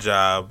lose my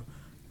job,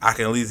 I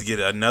can at least get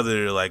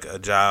another, like, a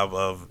job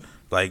of,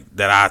 like,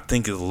 that I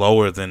think is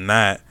lower than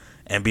that,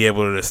 and be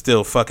able to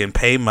still fucking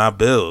pay my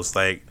bills.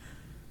 Like,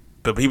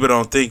 but people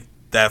don't think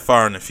that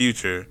far in the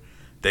future.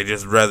 They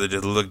just rather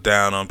just look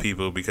down on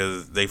people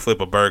because they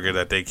flip a burger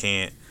that they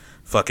can't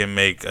fucking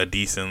make a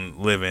decent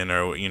living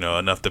or,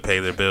 enough to pay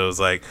their bills.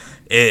 Like,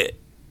 it,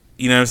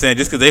 you know what I'm saying?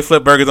 Just because they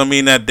flip burgers don't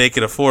mean that they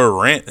could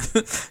afford rent.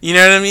 You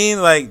know what I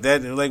mean? Like,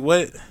 that, like,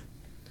 what?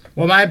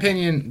 Well, my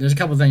opinion, there's a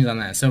couple things on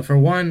that. So, for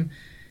one,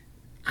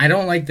 I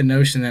don't like the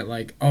notion that,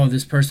 like,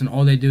 this person,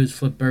 all they do is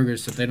flip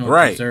burgers so they don't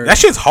deserve. That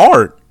shit's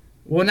hard.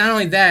 Well, not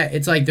only that,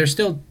 it's like they're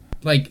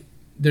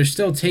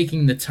still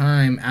taking the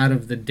time out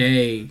of the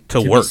day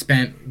to work. Be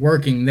spent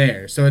working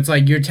there. So it's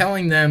like you're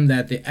telling them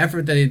that the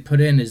effort that they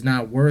put in is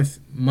not worth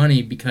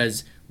money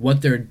because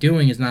what they're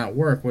doing is not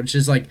work, which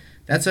is like,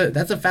 that's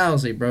a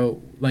fallacy,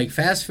 bro. Like,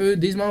 fast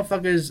food, these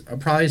motherfuckers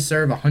probably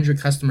serve 100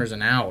 customers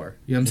an hour.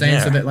 You know what I'm saying?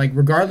 Yeah. So that, like,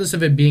 regardless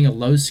of it being a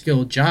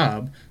low-skill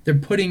job, they're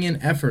putting in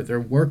effort.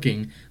 They're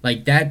working.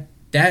 Like, that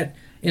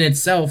in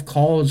itself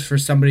calls for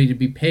somebody to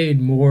be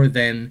paid more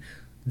than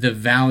the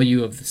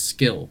value of the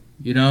skill,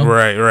 you know?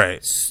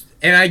 Right.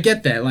 And I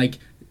get that. Like,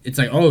 it's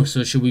like, oh,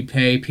 so should we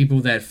pay people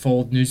that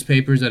fold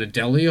newspapers at a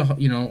deli,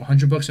 you know,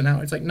 $100 an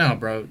hour? It's like, no,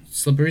 bro,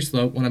 slippery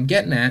slope. What I'm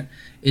getting at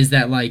is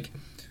that, like,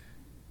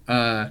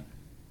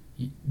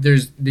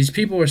 there's these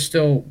people are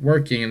still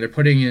working and they're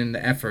putting in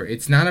the effort.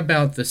 It's not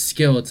about the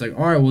skill. It's like,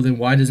 all right, well, then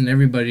why doesn't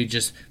everybody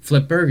just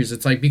flip burgers?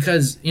 It's like,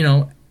 because, you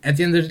know, at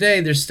the end of the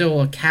day, there's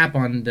still a cap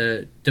on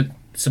the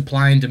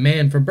supply and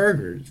demand for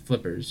burgers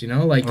flippers, you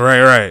know? Like,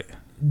 right.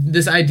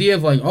 This idea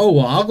of like, oh,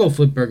 well, I'll go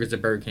flip burgers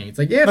at Burger King. It's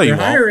like, yeah, if No, they're you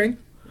won't. hiring.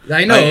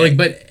 I know, like,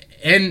 but,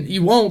 and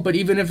you won't, but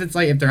even if it's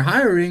like, if they're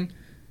hiring,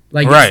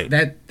 like, Right.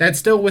 that's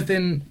still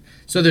within,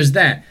 so there's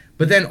that.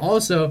 But then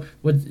also,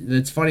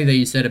 it's funny that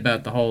you said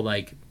about the whole,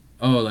 like,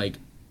 oh, like,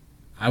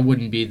 I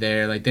wouldn't be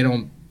there. Like, they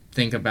don't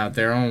think about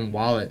their own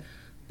wallet.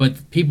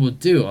 But people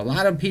do. A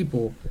lot of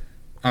people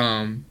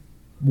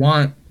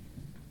want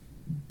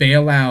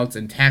bailouts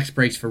and tax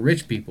breaks for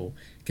rich people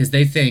because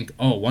they think,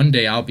 oh, one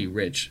day I'll be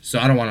rich, so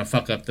I don't want to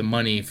fuck up the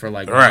money for,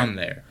 like, when I'm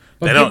there.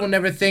 But people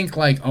never think,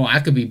 like, oh, I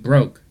could be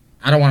broke.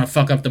 I don't want to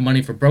fuck up the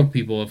money for broke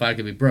people if I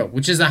could be broke,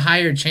 which is a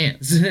higher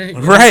chance.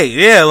 Right,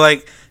 yeah,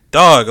 like,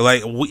 dog,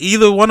 like,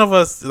 either one of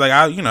us, like,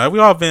 we've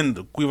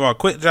all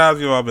quit jobs,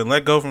 we've all been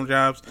let go from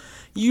jobs.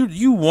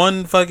 You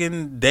one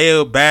fucking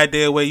bad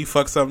day away, you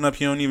fuck something up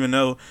you don't even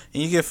know,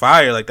 and you get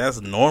fired. Like, that's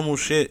normal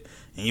shit.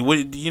 And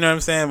you know what I'm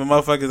saying? But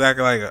motherfuckers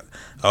acting like,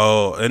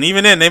 oh, and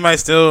even then, they might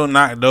still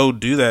not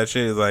do that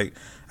shit. It's like,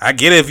 I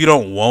get it if you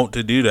don't want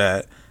to do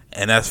that,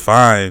 and that's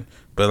fine.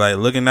 But, like,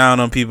 looking down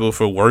on people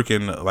for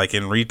working, like,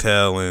 in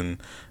retail and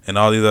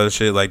all these other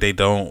shit, like, they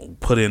don't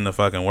put in the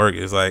fucking work.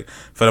 It's like,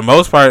 for the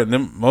most part,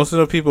 most of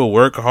the people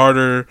work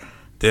harder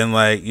than,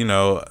 like, you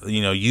know,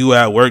 you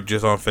at work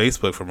just on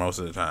Facebook for most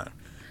of the time.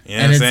 You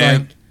know what I'm saying?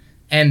 Like,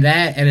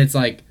 and it's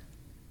like,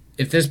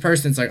 if this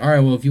person's like, all right,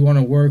 well, if you want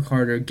to work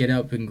harder, get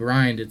up and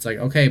grind, it's like,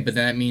 okay, but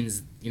that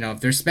means, you know,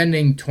 if they're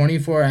spending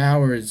 24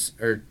 hours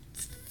or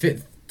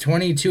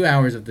 22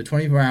 hours of the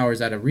 24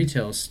 hours at a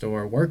retail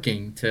store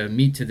working to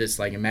meet to this,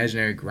 like,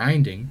 imaginary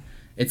grinding,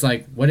 it's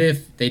like, what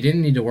if they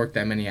didn't need to work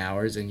that many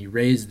hours and you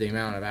raise the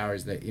amount of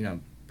hours that, you know,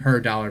 per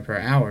dollar per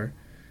hour,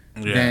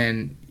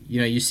 then,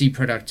 you know, you see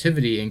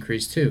productivity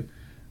increase too.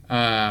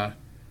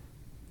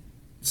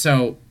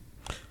 So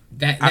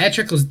that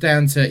trickles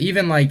down to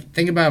even, like,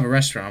 think about a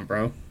restaurant,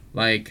 bro.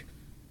 Like,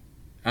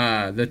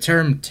 the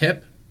term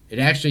tip, it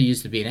actually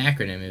used to be an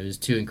acronym. It was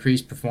to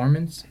increase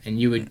performance, and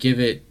you would give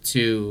it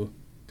to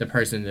the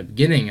person at the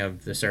beginning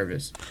of the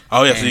service.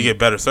 Oh, yeah, so you get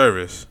better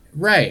service.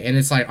 Right, and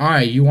it's like, all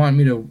right, you want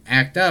me to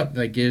act up,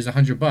 like, here's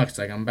 $100,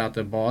 like, I'm about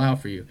to ball out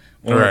for you.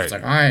 Or it's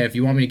like, all right, if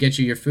you want me to get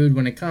you your food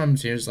when it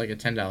comes, here's, like, a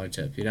 $10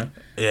 tip, you know?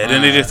 Yeah,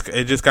 then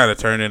it just kind of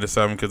turned into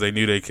something because they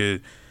knew they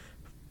could,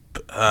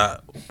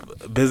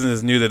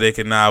 business knew that they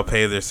could now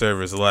pay their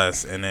servers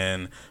less and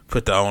then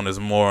put the onus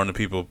more on the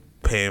people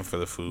paying for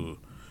the food.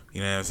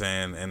 You know what I'm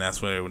saying? And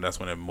that's when it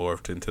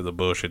morphed into the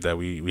bullshit that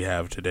we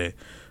have today.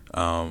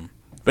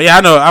 But yeah,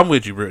 I know, I'm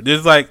with you, bro.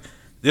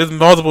 There's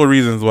multiple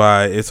reasons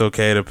why it's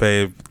okay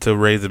to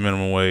raise the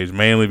minimum wage.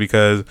 Mainly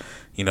because,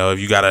 you know, if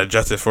you gotta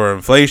adjust it for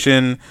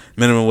inflation,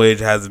 minimum wage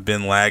has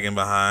been lagging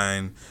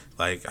behind,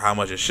 like, how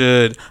much it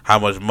should, how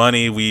much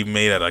money we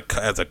made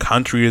as a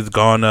country has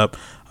gone up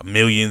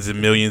millions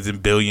and millions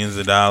and billions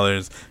of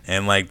dollars,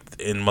 and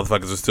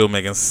motherfuckers are still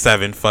making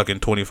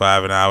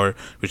 $7.25 an hour,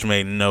 which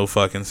made no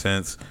fucking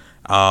sense.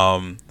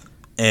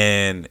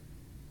 And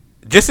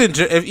just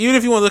even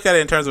if you want to look at it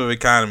in terms of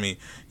economy,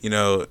 you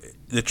know,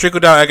 the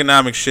trickle-down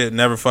economic shit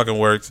never fucking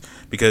works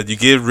because you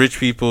give rich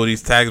people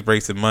these tax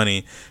breaks and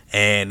money,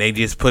 and they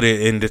just put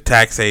it into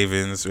tax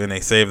havens and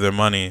they save their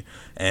money,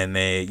 and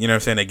they, you know what I'm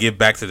saying, they give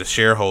back to the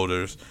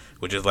shareholders,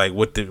 which is like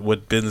what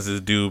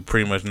businesses do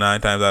pretty much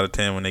 9 times out of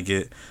 10 when they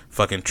get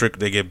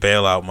they get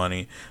bailout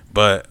money.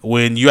 But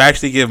when you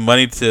actually give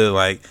money to,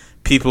 like,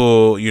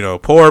 people, you know,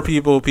 poor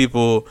people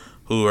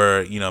who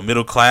are, you know,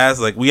 middle class,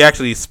 like, we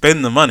actually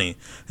spend the money,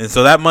 and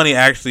so that money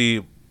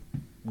actually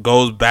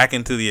goes back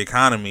into the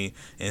economy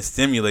and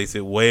stimulates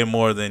it way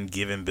more than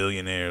giving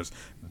billionaires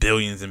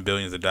billions and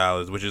billions of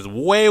dollars, which is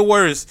way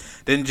worse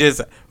than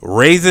just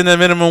raising the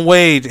minimum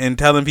wage and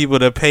telling people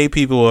to pay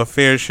people a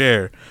fair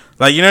share.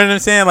 Like, you know what I'm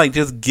saying? Like,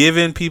 just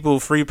giving people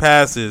free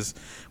passes,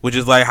 which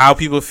is like how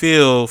people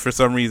feel for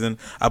some reason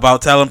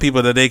about telling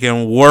people that they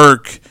can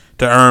work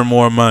to earn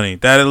more money.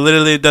 That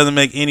literally doesn't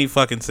make any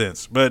fucking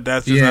sense. But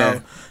that's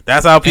just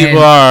how people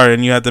are,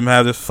 and you have to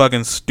have this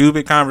fucking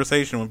stupid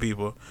conversation with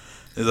people.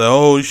 It's like,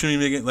 oh, you shouldn't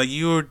be making,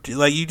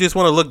 you just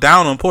want to look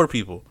down on poor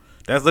people.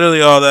 That's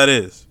literally all that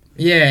is.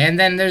 Yeah, and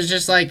then there's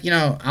just, like, you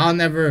know,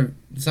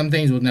 some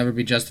things will never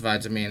be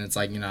justified to me, and it's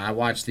like, you know, I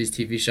watch these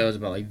TV shows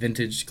about, like,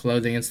 vintage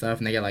clothing and stuff,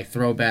 and they get, like,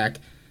 throwback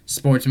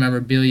sports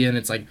memorabilia, and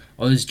it's like,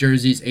 oh, this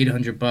jersey's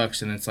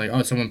 $800, and it's like,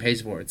 oh, someone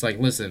pays for it. It's like,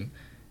 listen,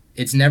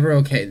 it's never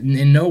okay.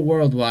 In no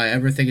world will I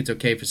ever think it's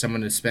okay for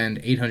someone to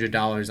spend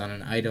 $800 on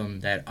an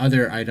item that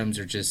other items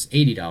are just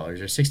 $80 or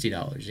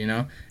 $60, you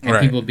know? And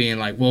people being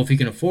like, well, if he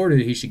can afford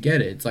it, he should get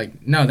it. It's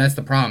like, no, that's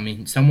the problem. I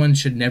mean, someone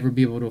should never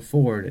be able to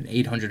afford an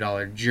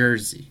 $800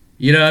 jersey.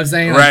 You know what I'm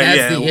saying? Like,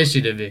 that's the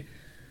issue to me.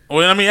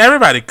 Well, I mean,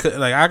 everybody could,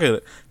 like, I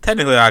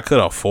could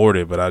afford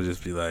it, but I'd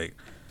just be like,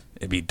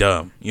 it'd be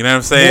dumb. You know what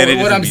I'm saying?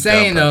 Well, what I'm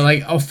saying, though,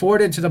 like,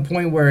 afford it to the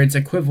point where it's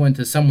equivalent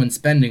to someone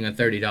spending a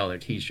 $30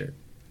 t-shirt.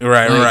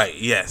 Right,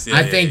 yes.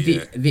 I think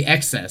the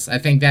excess. I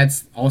think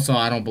that's also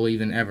I don't believe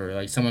in ever.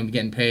 Like someone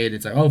getting paid,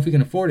 it's like, oh, if we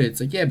can afford it,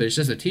 it's like, yeah, but it's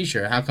just a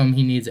t-shirt. How come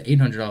he needs an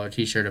 $800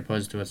 t-shirt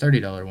opposed to a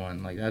 $30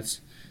 one? Like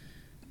that's,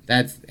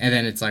 and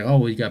then it's like, oh,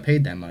 well, you got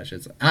paid that much.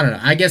 It's I don't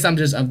know. I guess I'm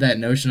just of that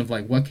notion of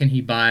like, what can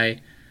he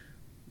buy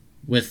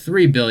with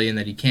 $3 billion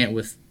that he can't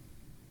with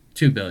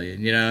 $2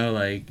 billion? You know,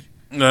 like.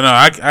 No,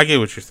 I get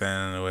what you're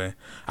saying in a way.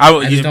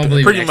 I just don't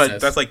believe pretty much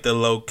that's like the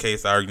low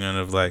case argument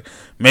of like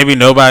maybe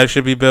nobody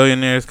should be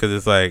billionaires because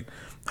it's like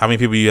how many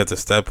people you have to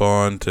step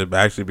on to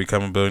actually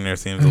become a billionaire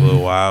seems a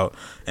little wild,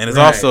 and it's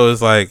also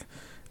it's like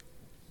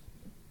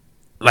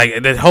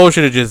the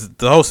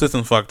whole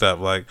system's fucked up.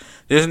 Like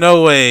there's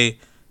no way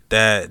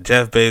that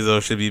Jeff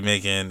Bezos should be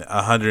making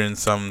 $100 and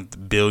some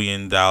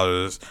billion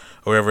or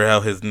whatever the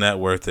hell his net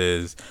worth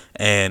is,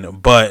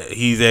 but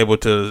he's able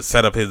to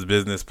set up his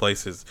business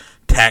places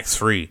tax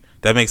free.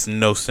 That makes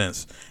no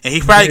sense. And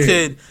he probably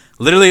could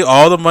literally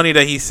all the money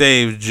that he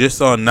saved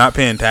just on not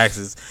paying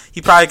taxes.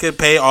 He probably could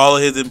pay all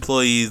of his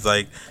employees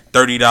like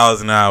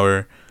 $30 an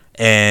hour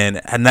and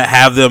not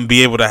have them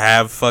be able to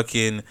have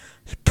fucking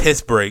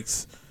piss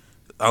breaks,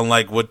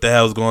 unlike what the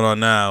hell's going on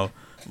now.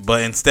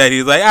 But instead,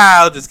 he's like,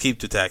 I'll just keep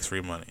the tax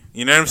free money.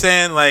 You know what I'm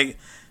saying? Like,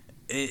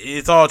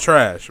 it's all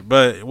trash.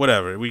 But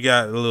whatever. We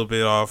got a little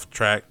bit off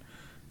track.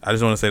 I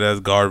just want to say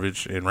that's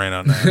garbage and ran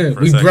on that.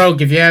 We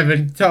broke if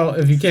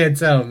you can't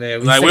tell,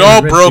 man. We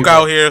all broke people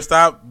out here.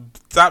 Stop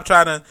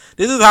trying to.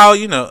 This is how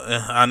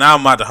now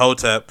I'm about to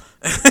Hotep.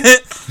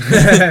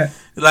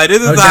 Like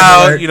this is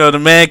how the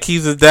man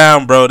keeps us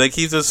down, bro. They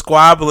keep us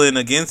squabbling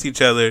against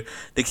each other.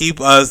 They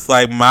keep us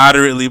like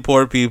moderately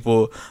poor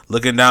people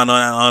looking down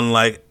on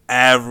like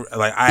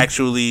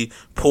actually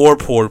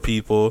poor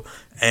people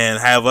and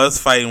have us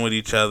fighting with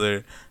each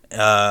other.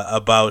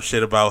 About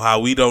how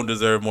we don't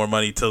deserve more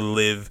money to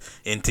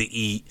live and to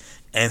eat,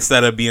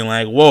 instead of being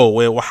like, whoa,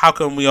 wait, well, how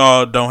come we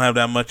all don't have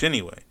that much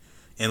anyway?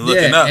 And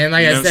looking up, and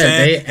like I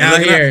said, they out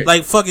here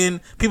like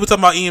fucking people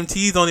talking about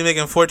EMTs only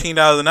making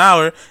 $14 an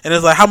hour, and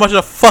it's like how much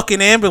a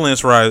fucking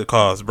ambulance ride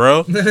costs,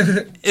 bro?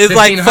 It's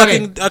like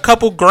fucking a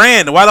couple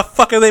grand. Why the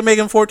fuck are they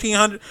making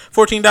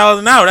 $14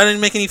 an hour? That didn't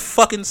make any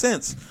fucking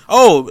sense.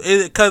 Oh,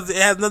 because it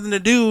has nothing to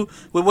do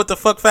with what the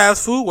fuck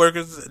fast food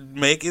workers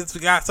make. It's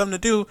got something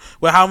to do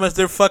with how much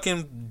they're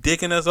fucking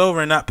dicking us over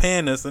and not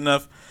paying us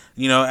enough,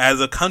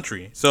 as a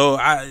country. So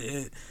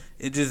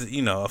it just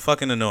a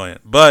fucking annoying,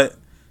 but.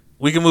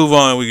 We can move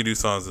on. We can do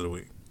songs of the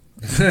week.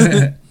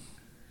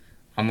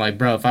 I'm like,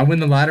 bro, if I win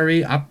the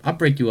lottery, I'll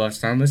break you off,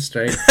 son. Let's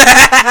straight.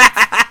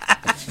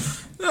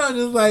 No,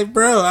 just like,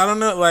 bro, I don't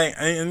know. Like,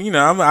 and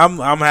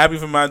I'm happy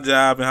for my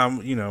job and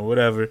I'm,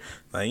 whatever.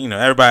 Like,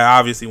 everybody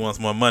obviously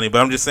wants more money,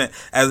 but I'm just saying,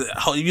 as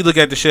you look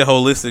at the shit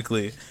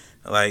holistically,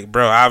 like,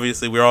 bro,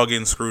 obviously we're all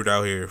getting screwed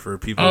out here for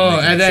people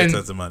making shit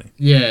tons of money.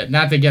 Yeah,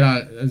 not to get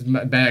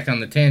back on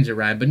the tangent,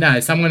 right? But no,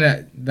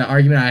 the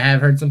argument I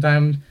have heard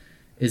sometimes.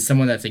 Is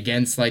someone that's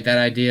against like that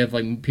idea of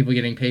like people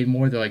getting paid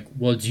more. They're like,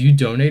 well, do you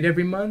donate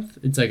every month?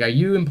 It's like, are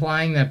you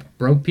implying that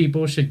broke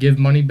people should give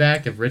money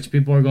back if rich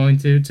people are going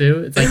to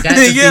too? It's like that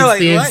defeats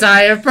the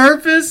entire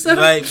purpose.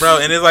 Like, bro,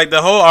 and it's like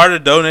the whole art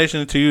of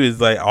donation too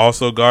is like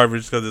also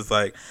garbage because it's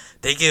like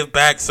they give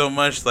back so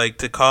much like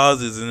to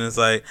causes and it's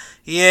like,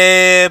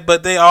 yeah,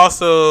 but they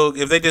also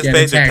if they just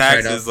paid their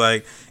taxes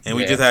like and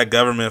we just had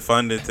government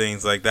funded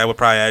things like that would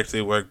probably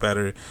actually work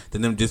better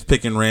than them just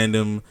picking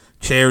random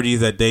charities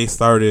that they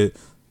started.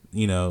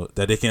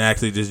 That they can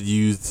actually just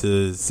use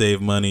to save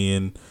money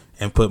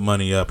and put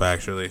money up,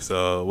 actually.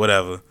 So,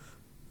 whatever.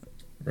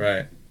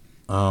 Right.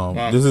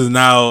 This is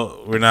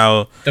people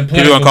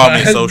gonna call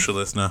me a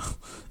socialist now.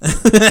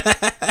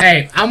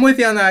 Hey, I'm with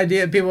you on the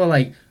idea. People are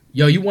like,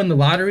 yo, you won the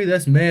lottery?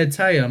 That's mad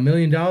tight. $1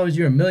 million?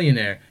 You're a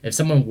millionaire. If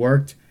someone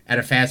worked at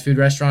a fast food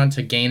restaurant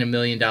to gain $1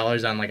 million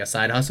on like a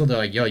side hustle, they're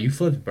like, yo, you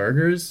flipped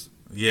burgers?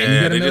 Yeah,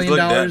 and you got $1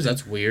 million?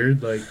 That's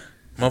weird. Like,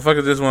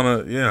 motherfuckers just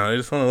want to, they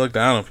just want to look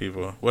down on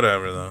people.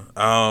 Whatever,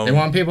 though. They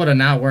want people to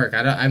not work.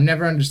 I've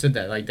never understood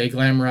that. Like, they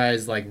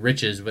glamorize, like,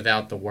 riches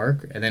without the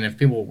work. And then if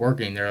people are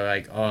working, they're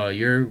like, oh,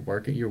 you're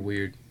working? You're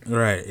weird.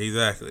 Right,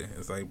 exactly.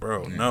 It's like,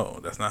 bro, no,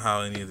 that's not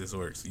how any of this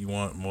works. You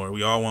want more.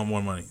 We all want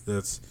more money.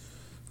 That's,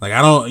 like,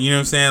 I don't, you know what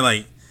I'm saying?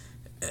 Like,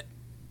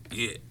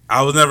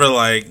 I was never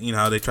like,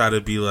 they try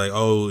to be like,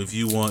 oh, if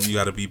you want, you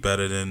got to be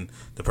better than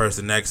the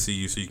person next to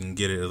you so you can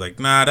get it. It's like,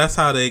 nah, that's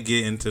how they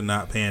get into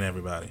not paying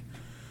everybody.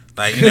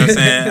 Like, you know what I'm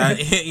saying?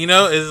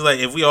 It's like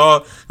if we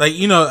all, like,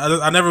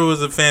 I never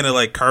was a fan of,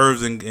 like,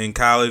 curves in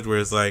college where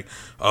it's like,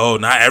 oh,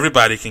 not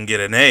everybody can get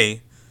an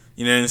A.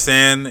 You know what I'm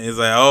saying? It's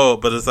like, oh,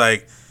 but it's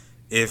like,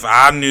 if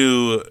I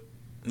knew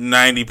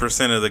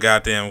 90% of the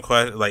goddamn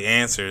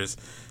answers,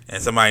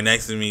 and somebody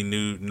next to me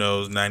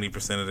knows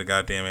 90% of the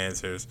goddamn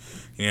answers,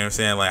 you know what I'm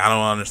saying? Like, I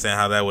don't understand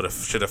how that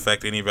should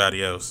affect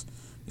anybody else.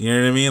 You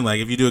know what I mean? Like,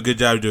 if you do a good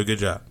job, you do a good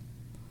job.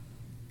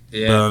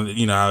 Yeah. But,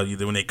 you know, how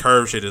when they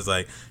curve shit, it's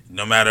like,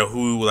 no matter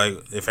who, like,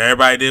 if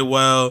everybody did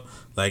well,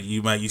 like,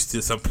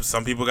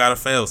 some people gotta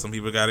fail, some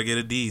people gotta get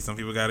a D, some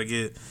people gotta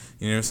get,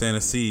 you know what I'm saying,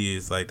 a C.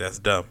 It's like, that's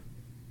dumb.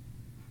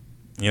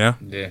 You know?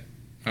 Yeah.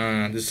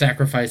 There's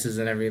sacrifices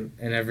in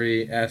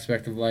every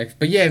aspect of life.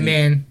 But yeah,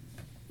 man,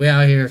 we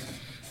out here.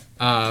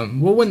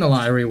 We'll win the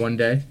lottery one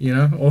day, you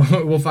know,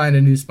 or we'll find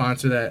a new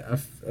sponsor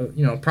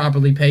that,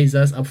 properly pays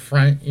us up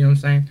front, you know what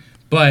I'm saying?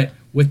 But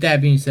with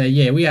that being said,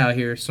 yeah, we out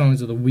here.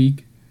 Songs of the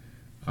week.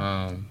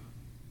 This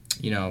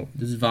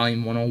is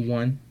volume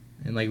 101.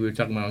 And like we were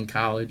talking about in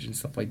college and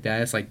stuff like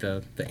that, it's like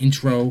the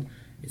intro.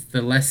 It's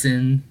the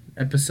lesson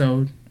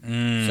episode.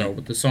 So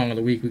with the song of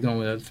the week, we're going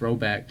with a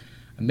throwback.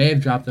 I may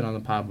have dropped it on the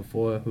pod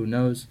before, who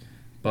knows?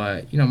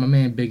 But, my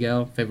man Big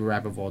L, favorite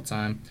rapper of all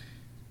time.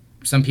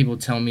 Some people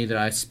tell me that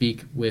I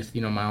speak with,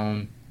 my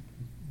own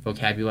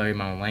vocabulary,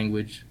 my own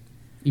language.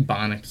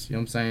 Ebonics, you know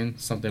what I'm saying?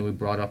 Something we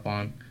brought up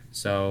on.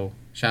 So,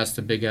 shouts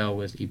to Big L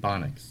with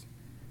Ebonics.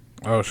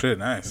 Oh, shit,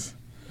 nice.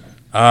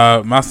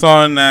 My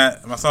songs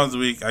of the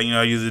week, I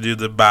usually do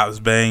the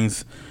bops,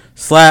 bangs,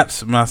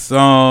 slaps. My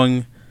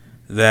song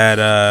that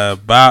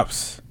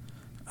bops,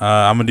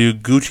 I'm going to do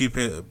Gucci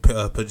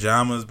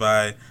Pajamas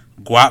by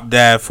Guap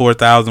Dad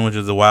 4000, which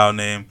is a wild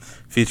name,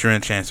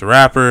 featuring Chance the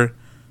Rapper,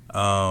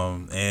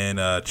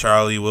 and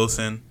Charlie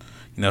Wilson.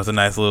 It's a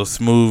nice little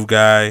smooth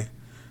guy.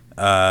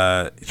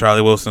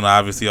 Charlie Wilson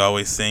obviously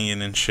always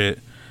singing and shit.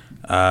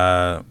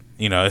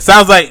 It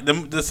sounds like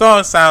the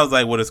song sounds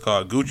like what it's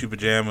called, Gucci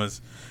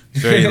Pajamas.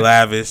 It's very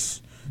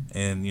lavish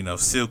and,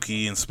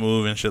 silky and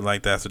smooth and shit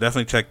like that. So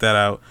definitely check that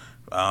out.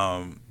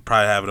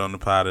 Probably have it on the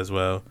pod as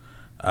well.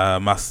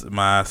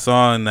 My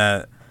song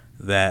that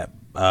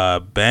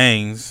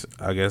bangs,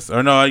 I guess,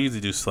 or no, I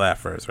usually do slap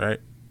first, right?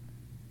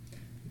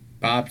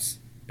 Bops,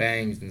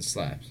 bangs, and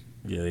slaps.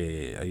 Yeah.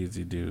 I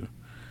usually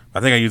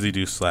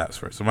do slaps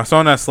first. So my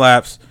song that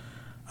slaps,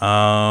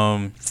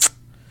 I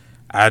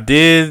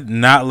did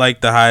not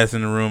like The Highest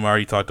in the Room. I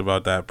already talked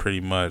about that pretty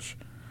much,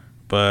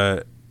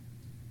 but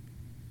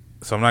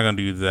so I'm not gonna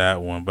do that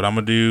one. But I'm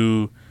gonna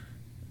do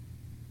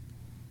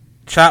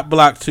Chop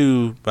Block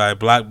 2 by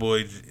Black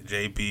Boy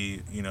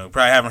JP.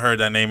 Probably haven't heard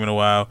that name in a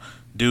while.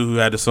 Dude who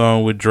had the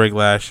song with Drake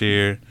last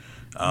year.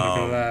 Look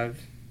Alive.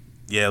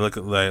 Yeah, Look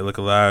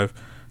Alive.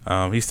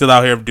 He's still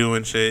out here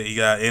doing shit. He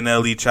got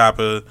NLE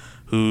Choppa,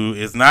 who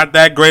is not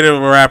that great of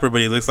a rapper,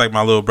 but he looks like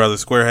my little brother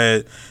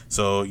Squarehead.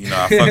 So, I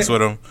fucks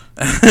with him.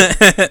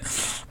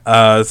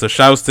 So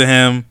shouts to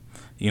him.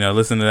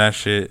 Listen to that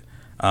shit.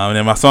 And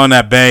then my song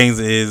that bangs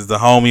is the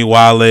homie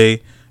Wale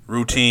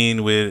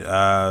Routine with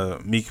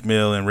Meek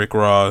Mill and Rick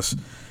Ross.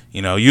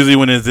 Usually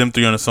when there's them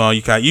three on the song,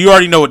 you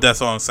already know what that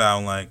song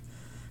sound like.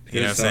 You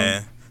know what I'm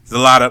saying? There's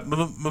a lot of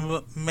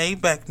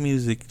Maybach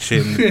music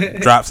shit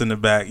and drops in the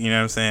back. You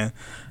know what I'm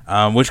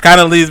saying? Which kind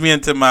of leads me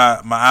into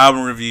my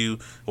album review.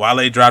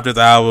 Wale dropped his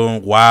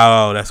album.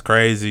 Wow, that's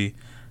crazy.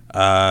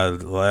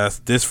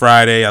 This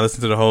Friday, I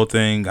listened to the whole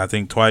thing, I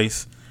think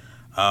twice.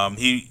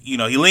 He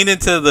leaned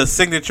into the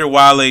signature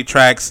Wale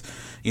tracks.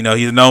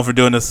 He's known for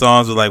doing the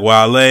songs with like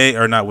Wale,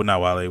 or not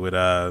Wale, with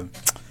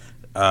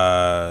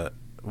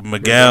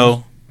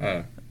Miguel. You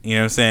know what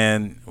I'm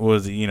saying?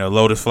 Was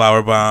Lotus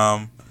Flower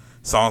Bomb,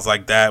 songs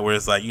like that, where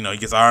it's like he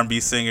gets R&B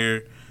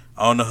singer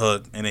on the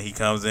hook, and then he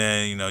comes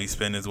in, he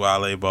spins his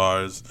Wale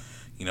bars,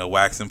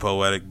 waxing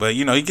poetic, but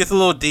he gets a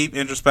little deep,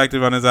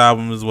 introspective on his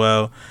album as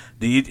well.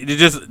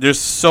 There's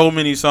so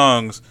many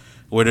songs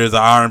where there's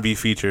an R&B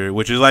feature,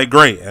 which is like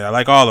great. I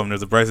like all of them.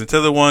 There's a Bryson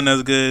Tiller one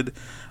that's good.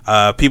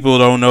 People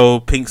don't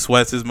know Pink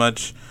Sweats as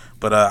much,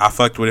 but I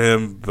fucked with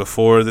him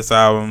before this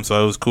album,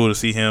 so it was cool to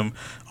see him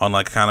on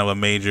like kind of a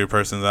major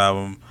person's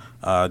album.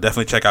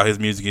 Definitely check out his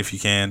music if you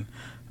can.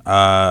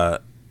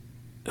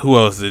 Who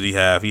else did he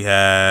have? He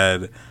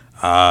had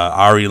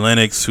Ari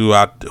Lennox, who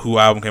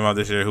album came out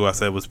this year, who I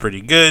said was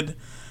pretty good.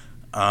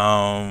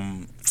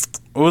 What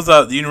was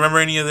that? Do you remember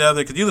any of the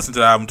other? Because you listened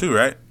to the album too,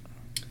 right?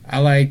 I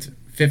liked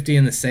 50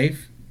 in the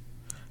Safe.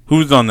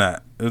 Who's on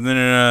that? Is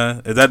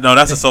that no?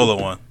 That's a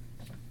solo one,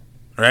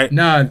 right?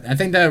 No, I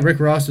think that Rick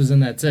Ross was in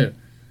that too.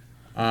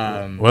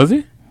 Was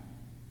he?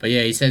 But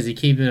yeah, he says he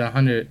keep it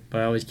 100,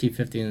 but I always keep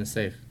 50 in the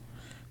safe.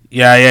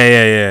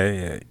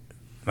 Yeah.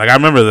 Like I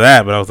remember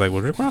that, but I was like,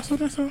 was Rick Ross on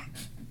that song?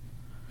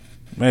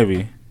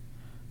 Maybe.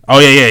 Oh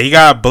yeah. He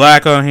got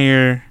Black on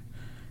here.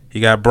 He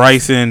got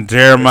Bryson,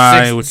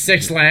 Jeremiah,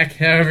 Six Lack,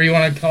 however you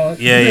want to call it.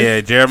 Yeah.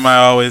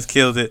 Jeremiah always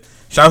kills it.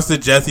 Shouts to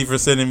Jesse for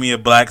sending me a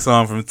Black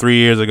song from 3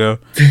 years ago.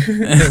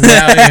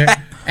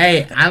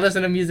 Hey, I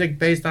listen to music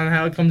based on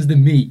how it comes to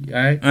me,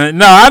 alright?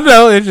 No, I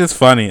know. It's just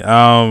funny.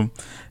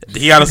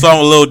 He got a song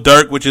with Lil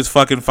Durk, which is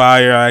fucking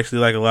fire. I actually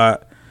like a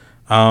lot.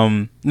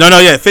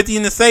 50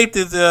 in the Safe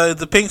is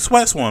the Pink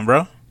Sweats one,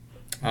 bro.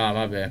 Oh,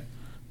 my bad.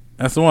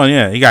 That's the one,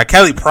 yeah. You got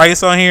Kelly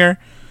Price on here,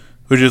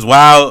 which is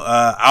wild.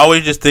 I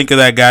always just think of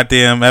that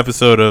goddamn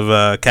episode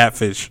of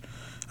Catfish.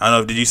 I don't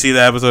know. Did you see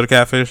that episode of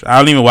Catfish? I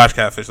don't even watch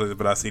Catfish,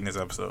 but I've seen this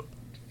episode.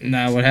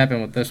 No, what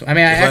happened with this one? I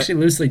mean, I actually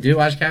loosely do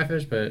watch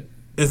Catfish, but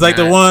it's like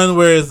the one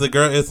where it's the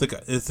girl. It's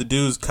the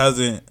dude's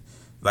cousin.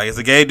 Like, it's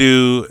a gay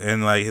dude,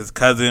 and like his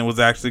cousin was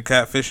actually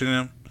catfishing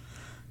him.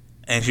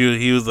 And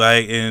he was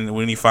like, and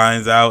when he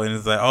finds out, and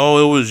it's like,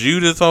 oh, it was you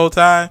this whole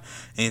time.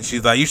 And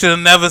she's like, you should have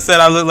never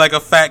said I look like a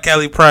fat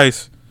Kelly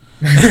Price.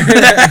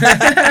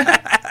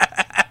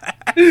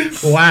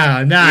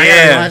 Wow, nah, I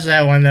gotta watch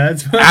that one though.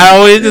 I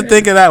always just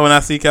think of that when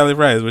I see Kelly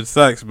Price, which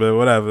sucks, but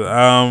whatever.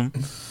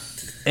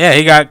 Yeah,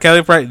 he got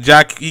Kelly Price.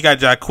 He got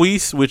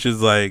Jacquees, which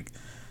is like,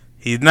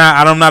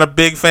 I'm not a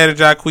big fan of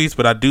Jacquees,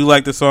 but I do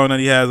like the song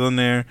that he has on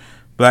there,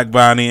 Black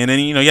Bonnie. And then,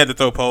 you had to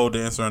throw Pole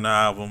Dancer on the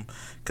album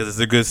because it's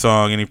a good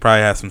song and he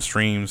probably has some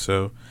streams.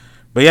 So,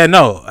 but yeah,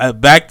 no,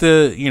 back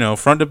to,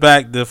 front to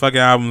back, the fucking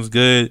album's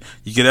good.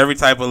 You get every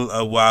type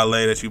of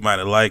Wale that you might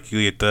have liked.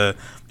 You get a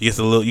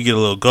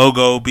little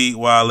go-go beat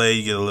Wale.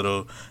 You get a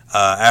little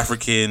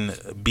African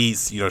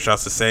beats,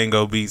 shouts to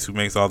Sango Beats, who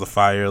makes all the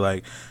fire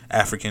like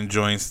African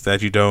joints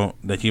that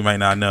you might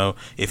not know.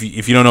 If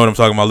you don't know what I'm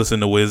talking about, listen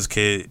to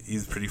WizKid.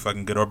 He's pretty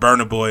fucking good. Or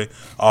Burna Boy,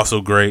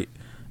 also great.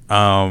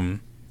 Yeah,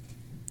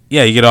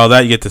 you get all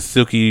that. You get the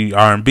silky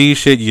R&B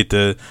shit. You get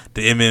the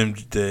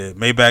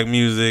Maybach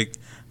music,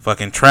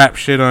 fucking trap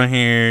shit on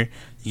here.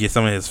 You get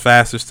some of his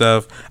faster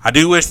stuff. I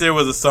do wish there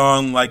was a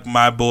song like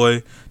My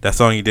Boy, that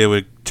song he did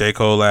with J.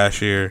 Cole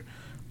last year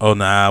on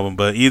the album.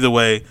 But either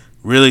way,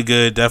 really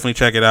good. Definitely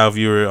check it out if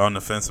you were on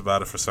the fence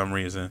about it for some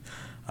reason.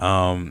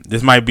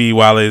 This might be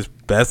Wale's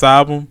best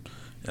album.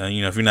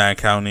 If you're not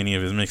counting any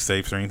of his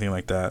mixtapes or anything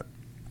like that.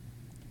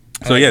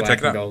 So yeah, check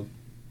it out. Gold.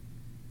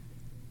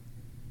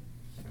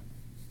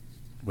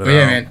 But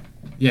yeah, man.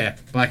 Yeah,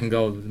 Black and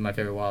Gold was my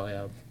favorite Wale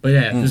album. But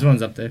yeah, this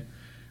one's up there.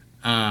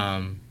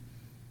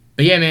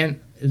 But yeah,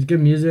 man, it's good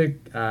music,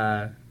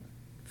 for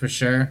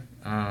sure.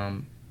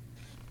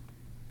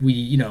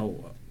 We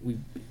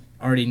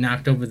already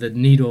knocked over the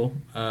needle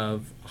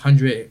of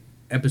 100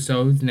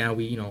 episodes. Now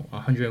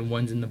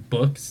 101's in the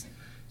books.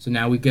 So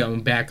now we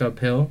going back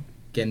uphill,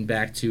 getting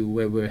back to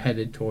where we're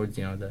headed towards,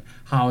 the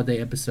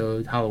holiday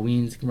episode.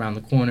 Halloween's around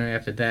the corner.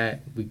 After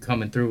that, we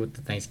coming through with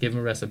the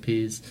Thanksgiving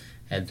recipes,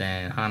 and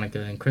then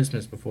Hanukkah and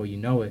Christmas before you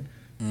know it,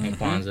 and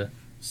Kwanzaa.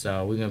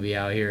 So we're gonna be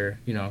out here,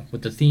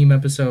 with the theme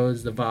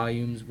episodes, the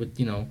volumes, with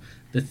the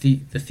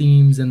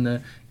themes and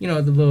the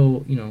the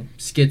little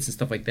skits and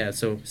stuff like that.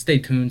 So stay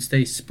tuned,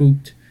 stay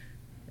spooked,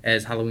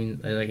 as Halloween,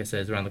 like I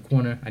said, is around the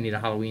corner. I need a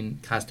Halloween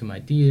costume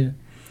idea.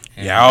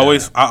 And, I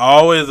always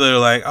are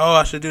like, oh,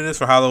 I should do this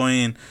for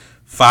Halloween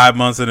 5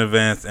 months in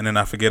advance, and then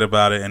I forget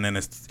about it, and then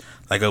it's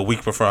like a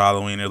week before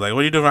Halloween. They're like, what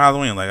are you doing for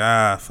Halloween? I'm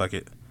like, fuck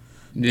it.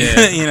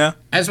 Yeah.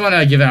 I just want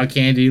to give out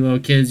candy to little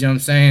kids, you know what I'm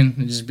saying?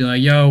 And just be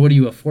like, yo, what are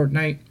you, a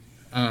Fortnite?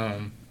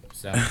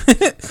 So.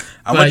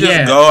 I'm going to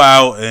just go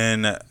out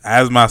and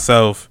as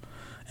myself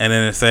and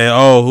then say,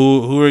 oh,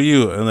 who are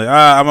you? And like,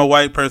 I'm a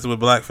white person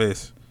with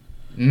blackface.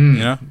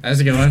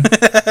 That's a good one.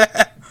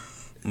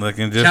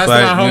 Looking just Shouts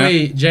like, to my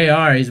homie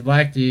JR. He's a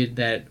black dude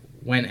that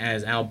went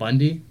as Al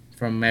Bundy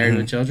from Married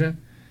with Children.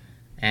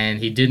 And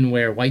he didn't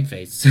wear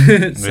whiteface. So,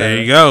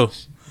 there you go.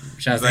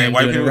 Shouts like to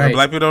white people, right.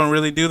 Black people don't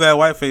really do that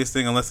white face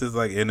thing unless it's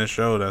like in a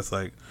show that's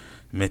like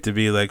meant to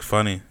be like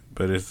funny,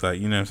 but it's like,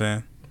 you know what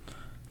I'm saying?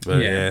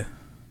 But yeah.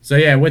 So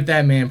yeah, with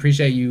that, man,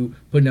 appreciate you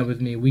putting up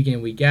with me week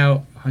in, week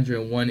out.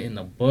 101 in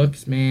the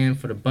books, man.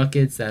 For the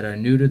buckets that are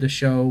new to the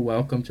show,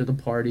 welcome to the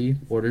party.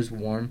 Order's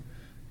warm.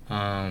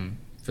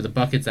 For the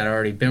buckets that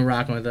already been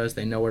rocking with us,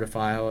 they know where to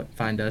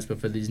find us. But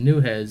for these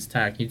new heads,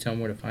 Ty, can you tell them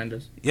where to find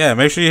us? Yeah,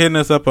 make sure you're hitting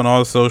us up on all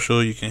the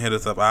social. You can hit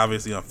us up,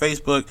 obviously, on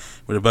Facebook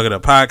with the Bucket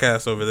Up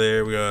Podcast over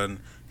there. We're on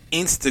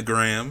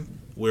Instagram,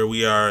 where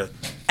we are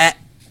at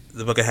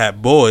the Bucket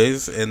Hat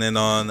Boys. And then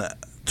on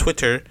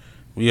Twitter,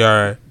 we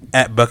are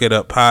at Bucket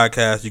Up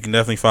Podcast. You can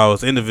definitely follow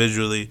us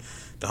individually.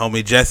 The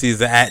homie Jesse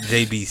is at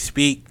JB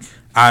Speak.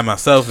 I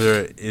myself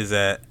is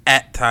at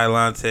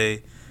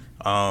Tylante.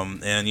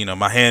 And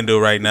my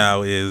handle right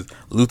now is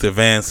Luther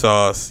Van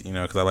Sauce,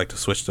 because I like to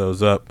switch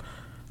those up.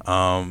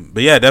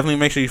 But yeah, definitely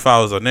make sure you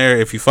follow us on there.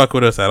 If you fuck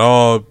with us at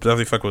all,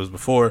 definitely fuck with us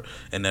before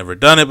and never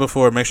done it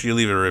before, make sure you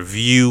leave a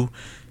review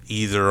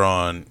either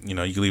on, you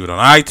can leave it on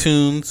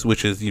iTunes,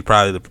 which is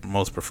probably the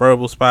most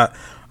preferable spot.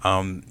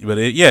 But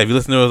if you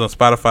listen to us on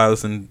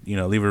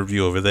Spotify, leave a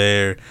review over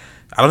there.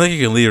 I don't think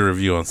you can leave a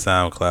review on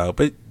SoundCloud,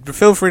 but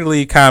feel free to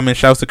leave comments.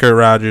 Shouts to Kurt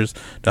Rogers,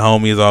 the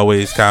homie, is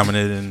always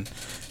commented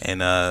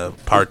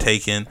and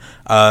partaking.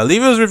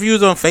 Leave us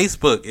reviews on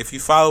Facebook if you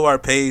follow our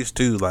page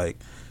too. Like,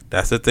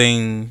 that's the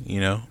thing,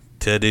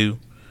 to do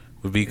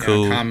would be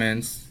cool.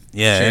 Comments.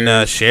 Yeah, shares.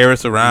 And share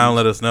us around.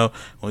 Let us know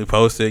when we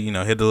post it.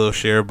 Hit the little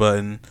share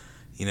button.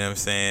 You know what I'm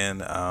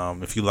saying?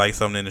 If you like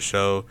something in the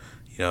show,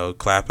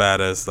 clap at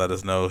us. Let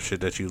us know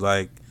shit that you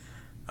like.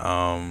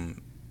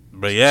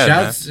 But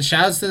yeah,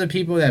 shouts to the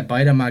people that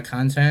bite on my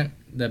content,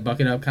 the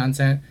Bucket Up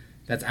content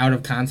that's out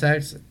of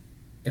context.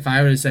 If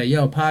I were to say,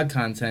 yo, pod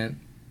content,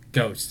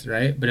 ghost,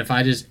 right? But if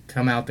I just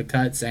come out the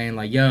cut saying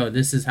like, yo,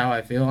 this is how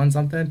I feel on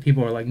something,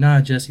 people are like,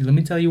 nah, Jesse, let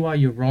me tell you why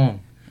you're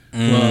wrong.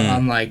 Well,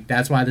 I'm like,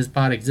 that's why this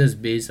pod exists,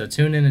 B. So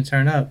tune in and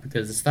turn up,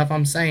 because the stuff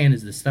I'm saying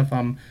is the stuff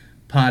I'm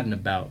podding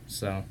about.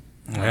 So,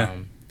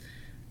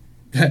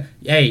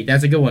 hey,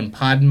 that's a good one.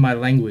 Podding my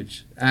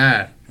language.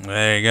 There you go.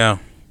 You know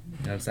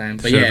what I'm saying?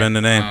 But should have been the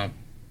name.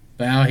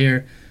 But out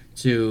here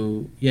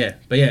to,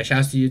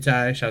 shouts to you,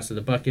 Ty. Shouts to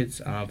the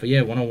Buckets. But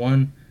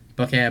 101,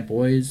 Buckhead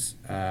boys.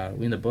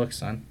 We in the book,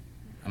 son.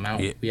 I'm out.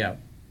 Yeah. We out.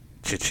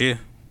 Chia.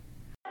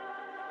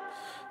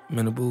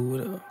 Manabu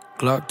with a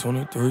Glock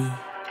 23.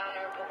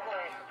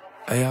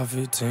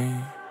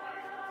 AR-15.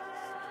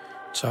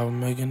 Chopper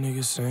make a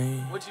nigga sing.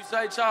 What you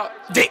say, Chop?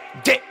 Dick,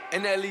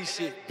 and that lead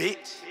shit,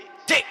 bitch.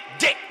 Dick.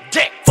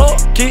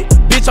 Fuck it,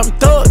 bitch, I'm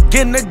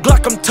thuggin' the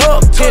Glock, I'm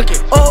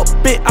tuggin'. Up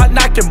it, I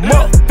knock him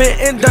up,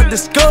 fit in the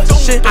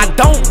discussion. I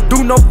don't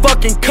do no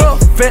fucking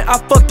cuffin', I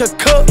fuck the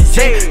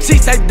cousin. She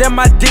say that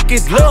my dick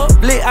is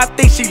lovely, I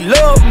think she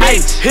love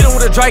me. Hit him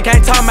with a Drake,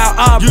 ain't talking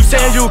about you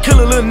saying you kill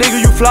a little nigga,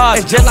 you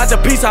fly. And just like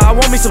the pizza, I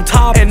want me some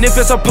top. And if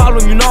it's a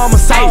problem, you know I'ma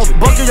solve it.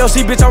 Bucket your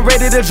seat, bitch, I'm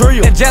ready to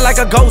drill. And just like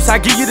a ghost, I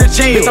give you the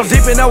chill. Bitch, I'm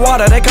deep in the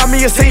water, they call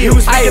me a seal. He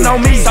was speaking on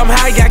me,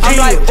 somehow he got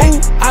killed. I'm like,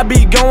 ooh, I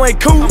be going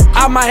cool,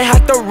 I might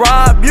have to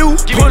rob you.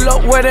 Pull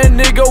up where that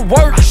nigga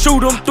work,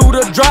 shoot him through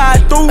the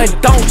drive-thru.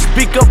 And don't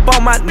speak up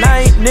on my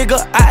name,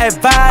 nigga, I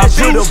advise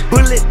you. I put a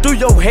bullet through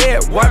your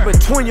head, right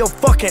between your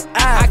fucking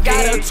eyes. I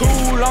got a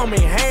tool on me,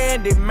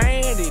 handy,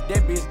 mandy,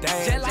 that bitch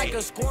damn. Just like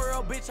a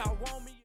squirrel, bitch, I want me.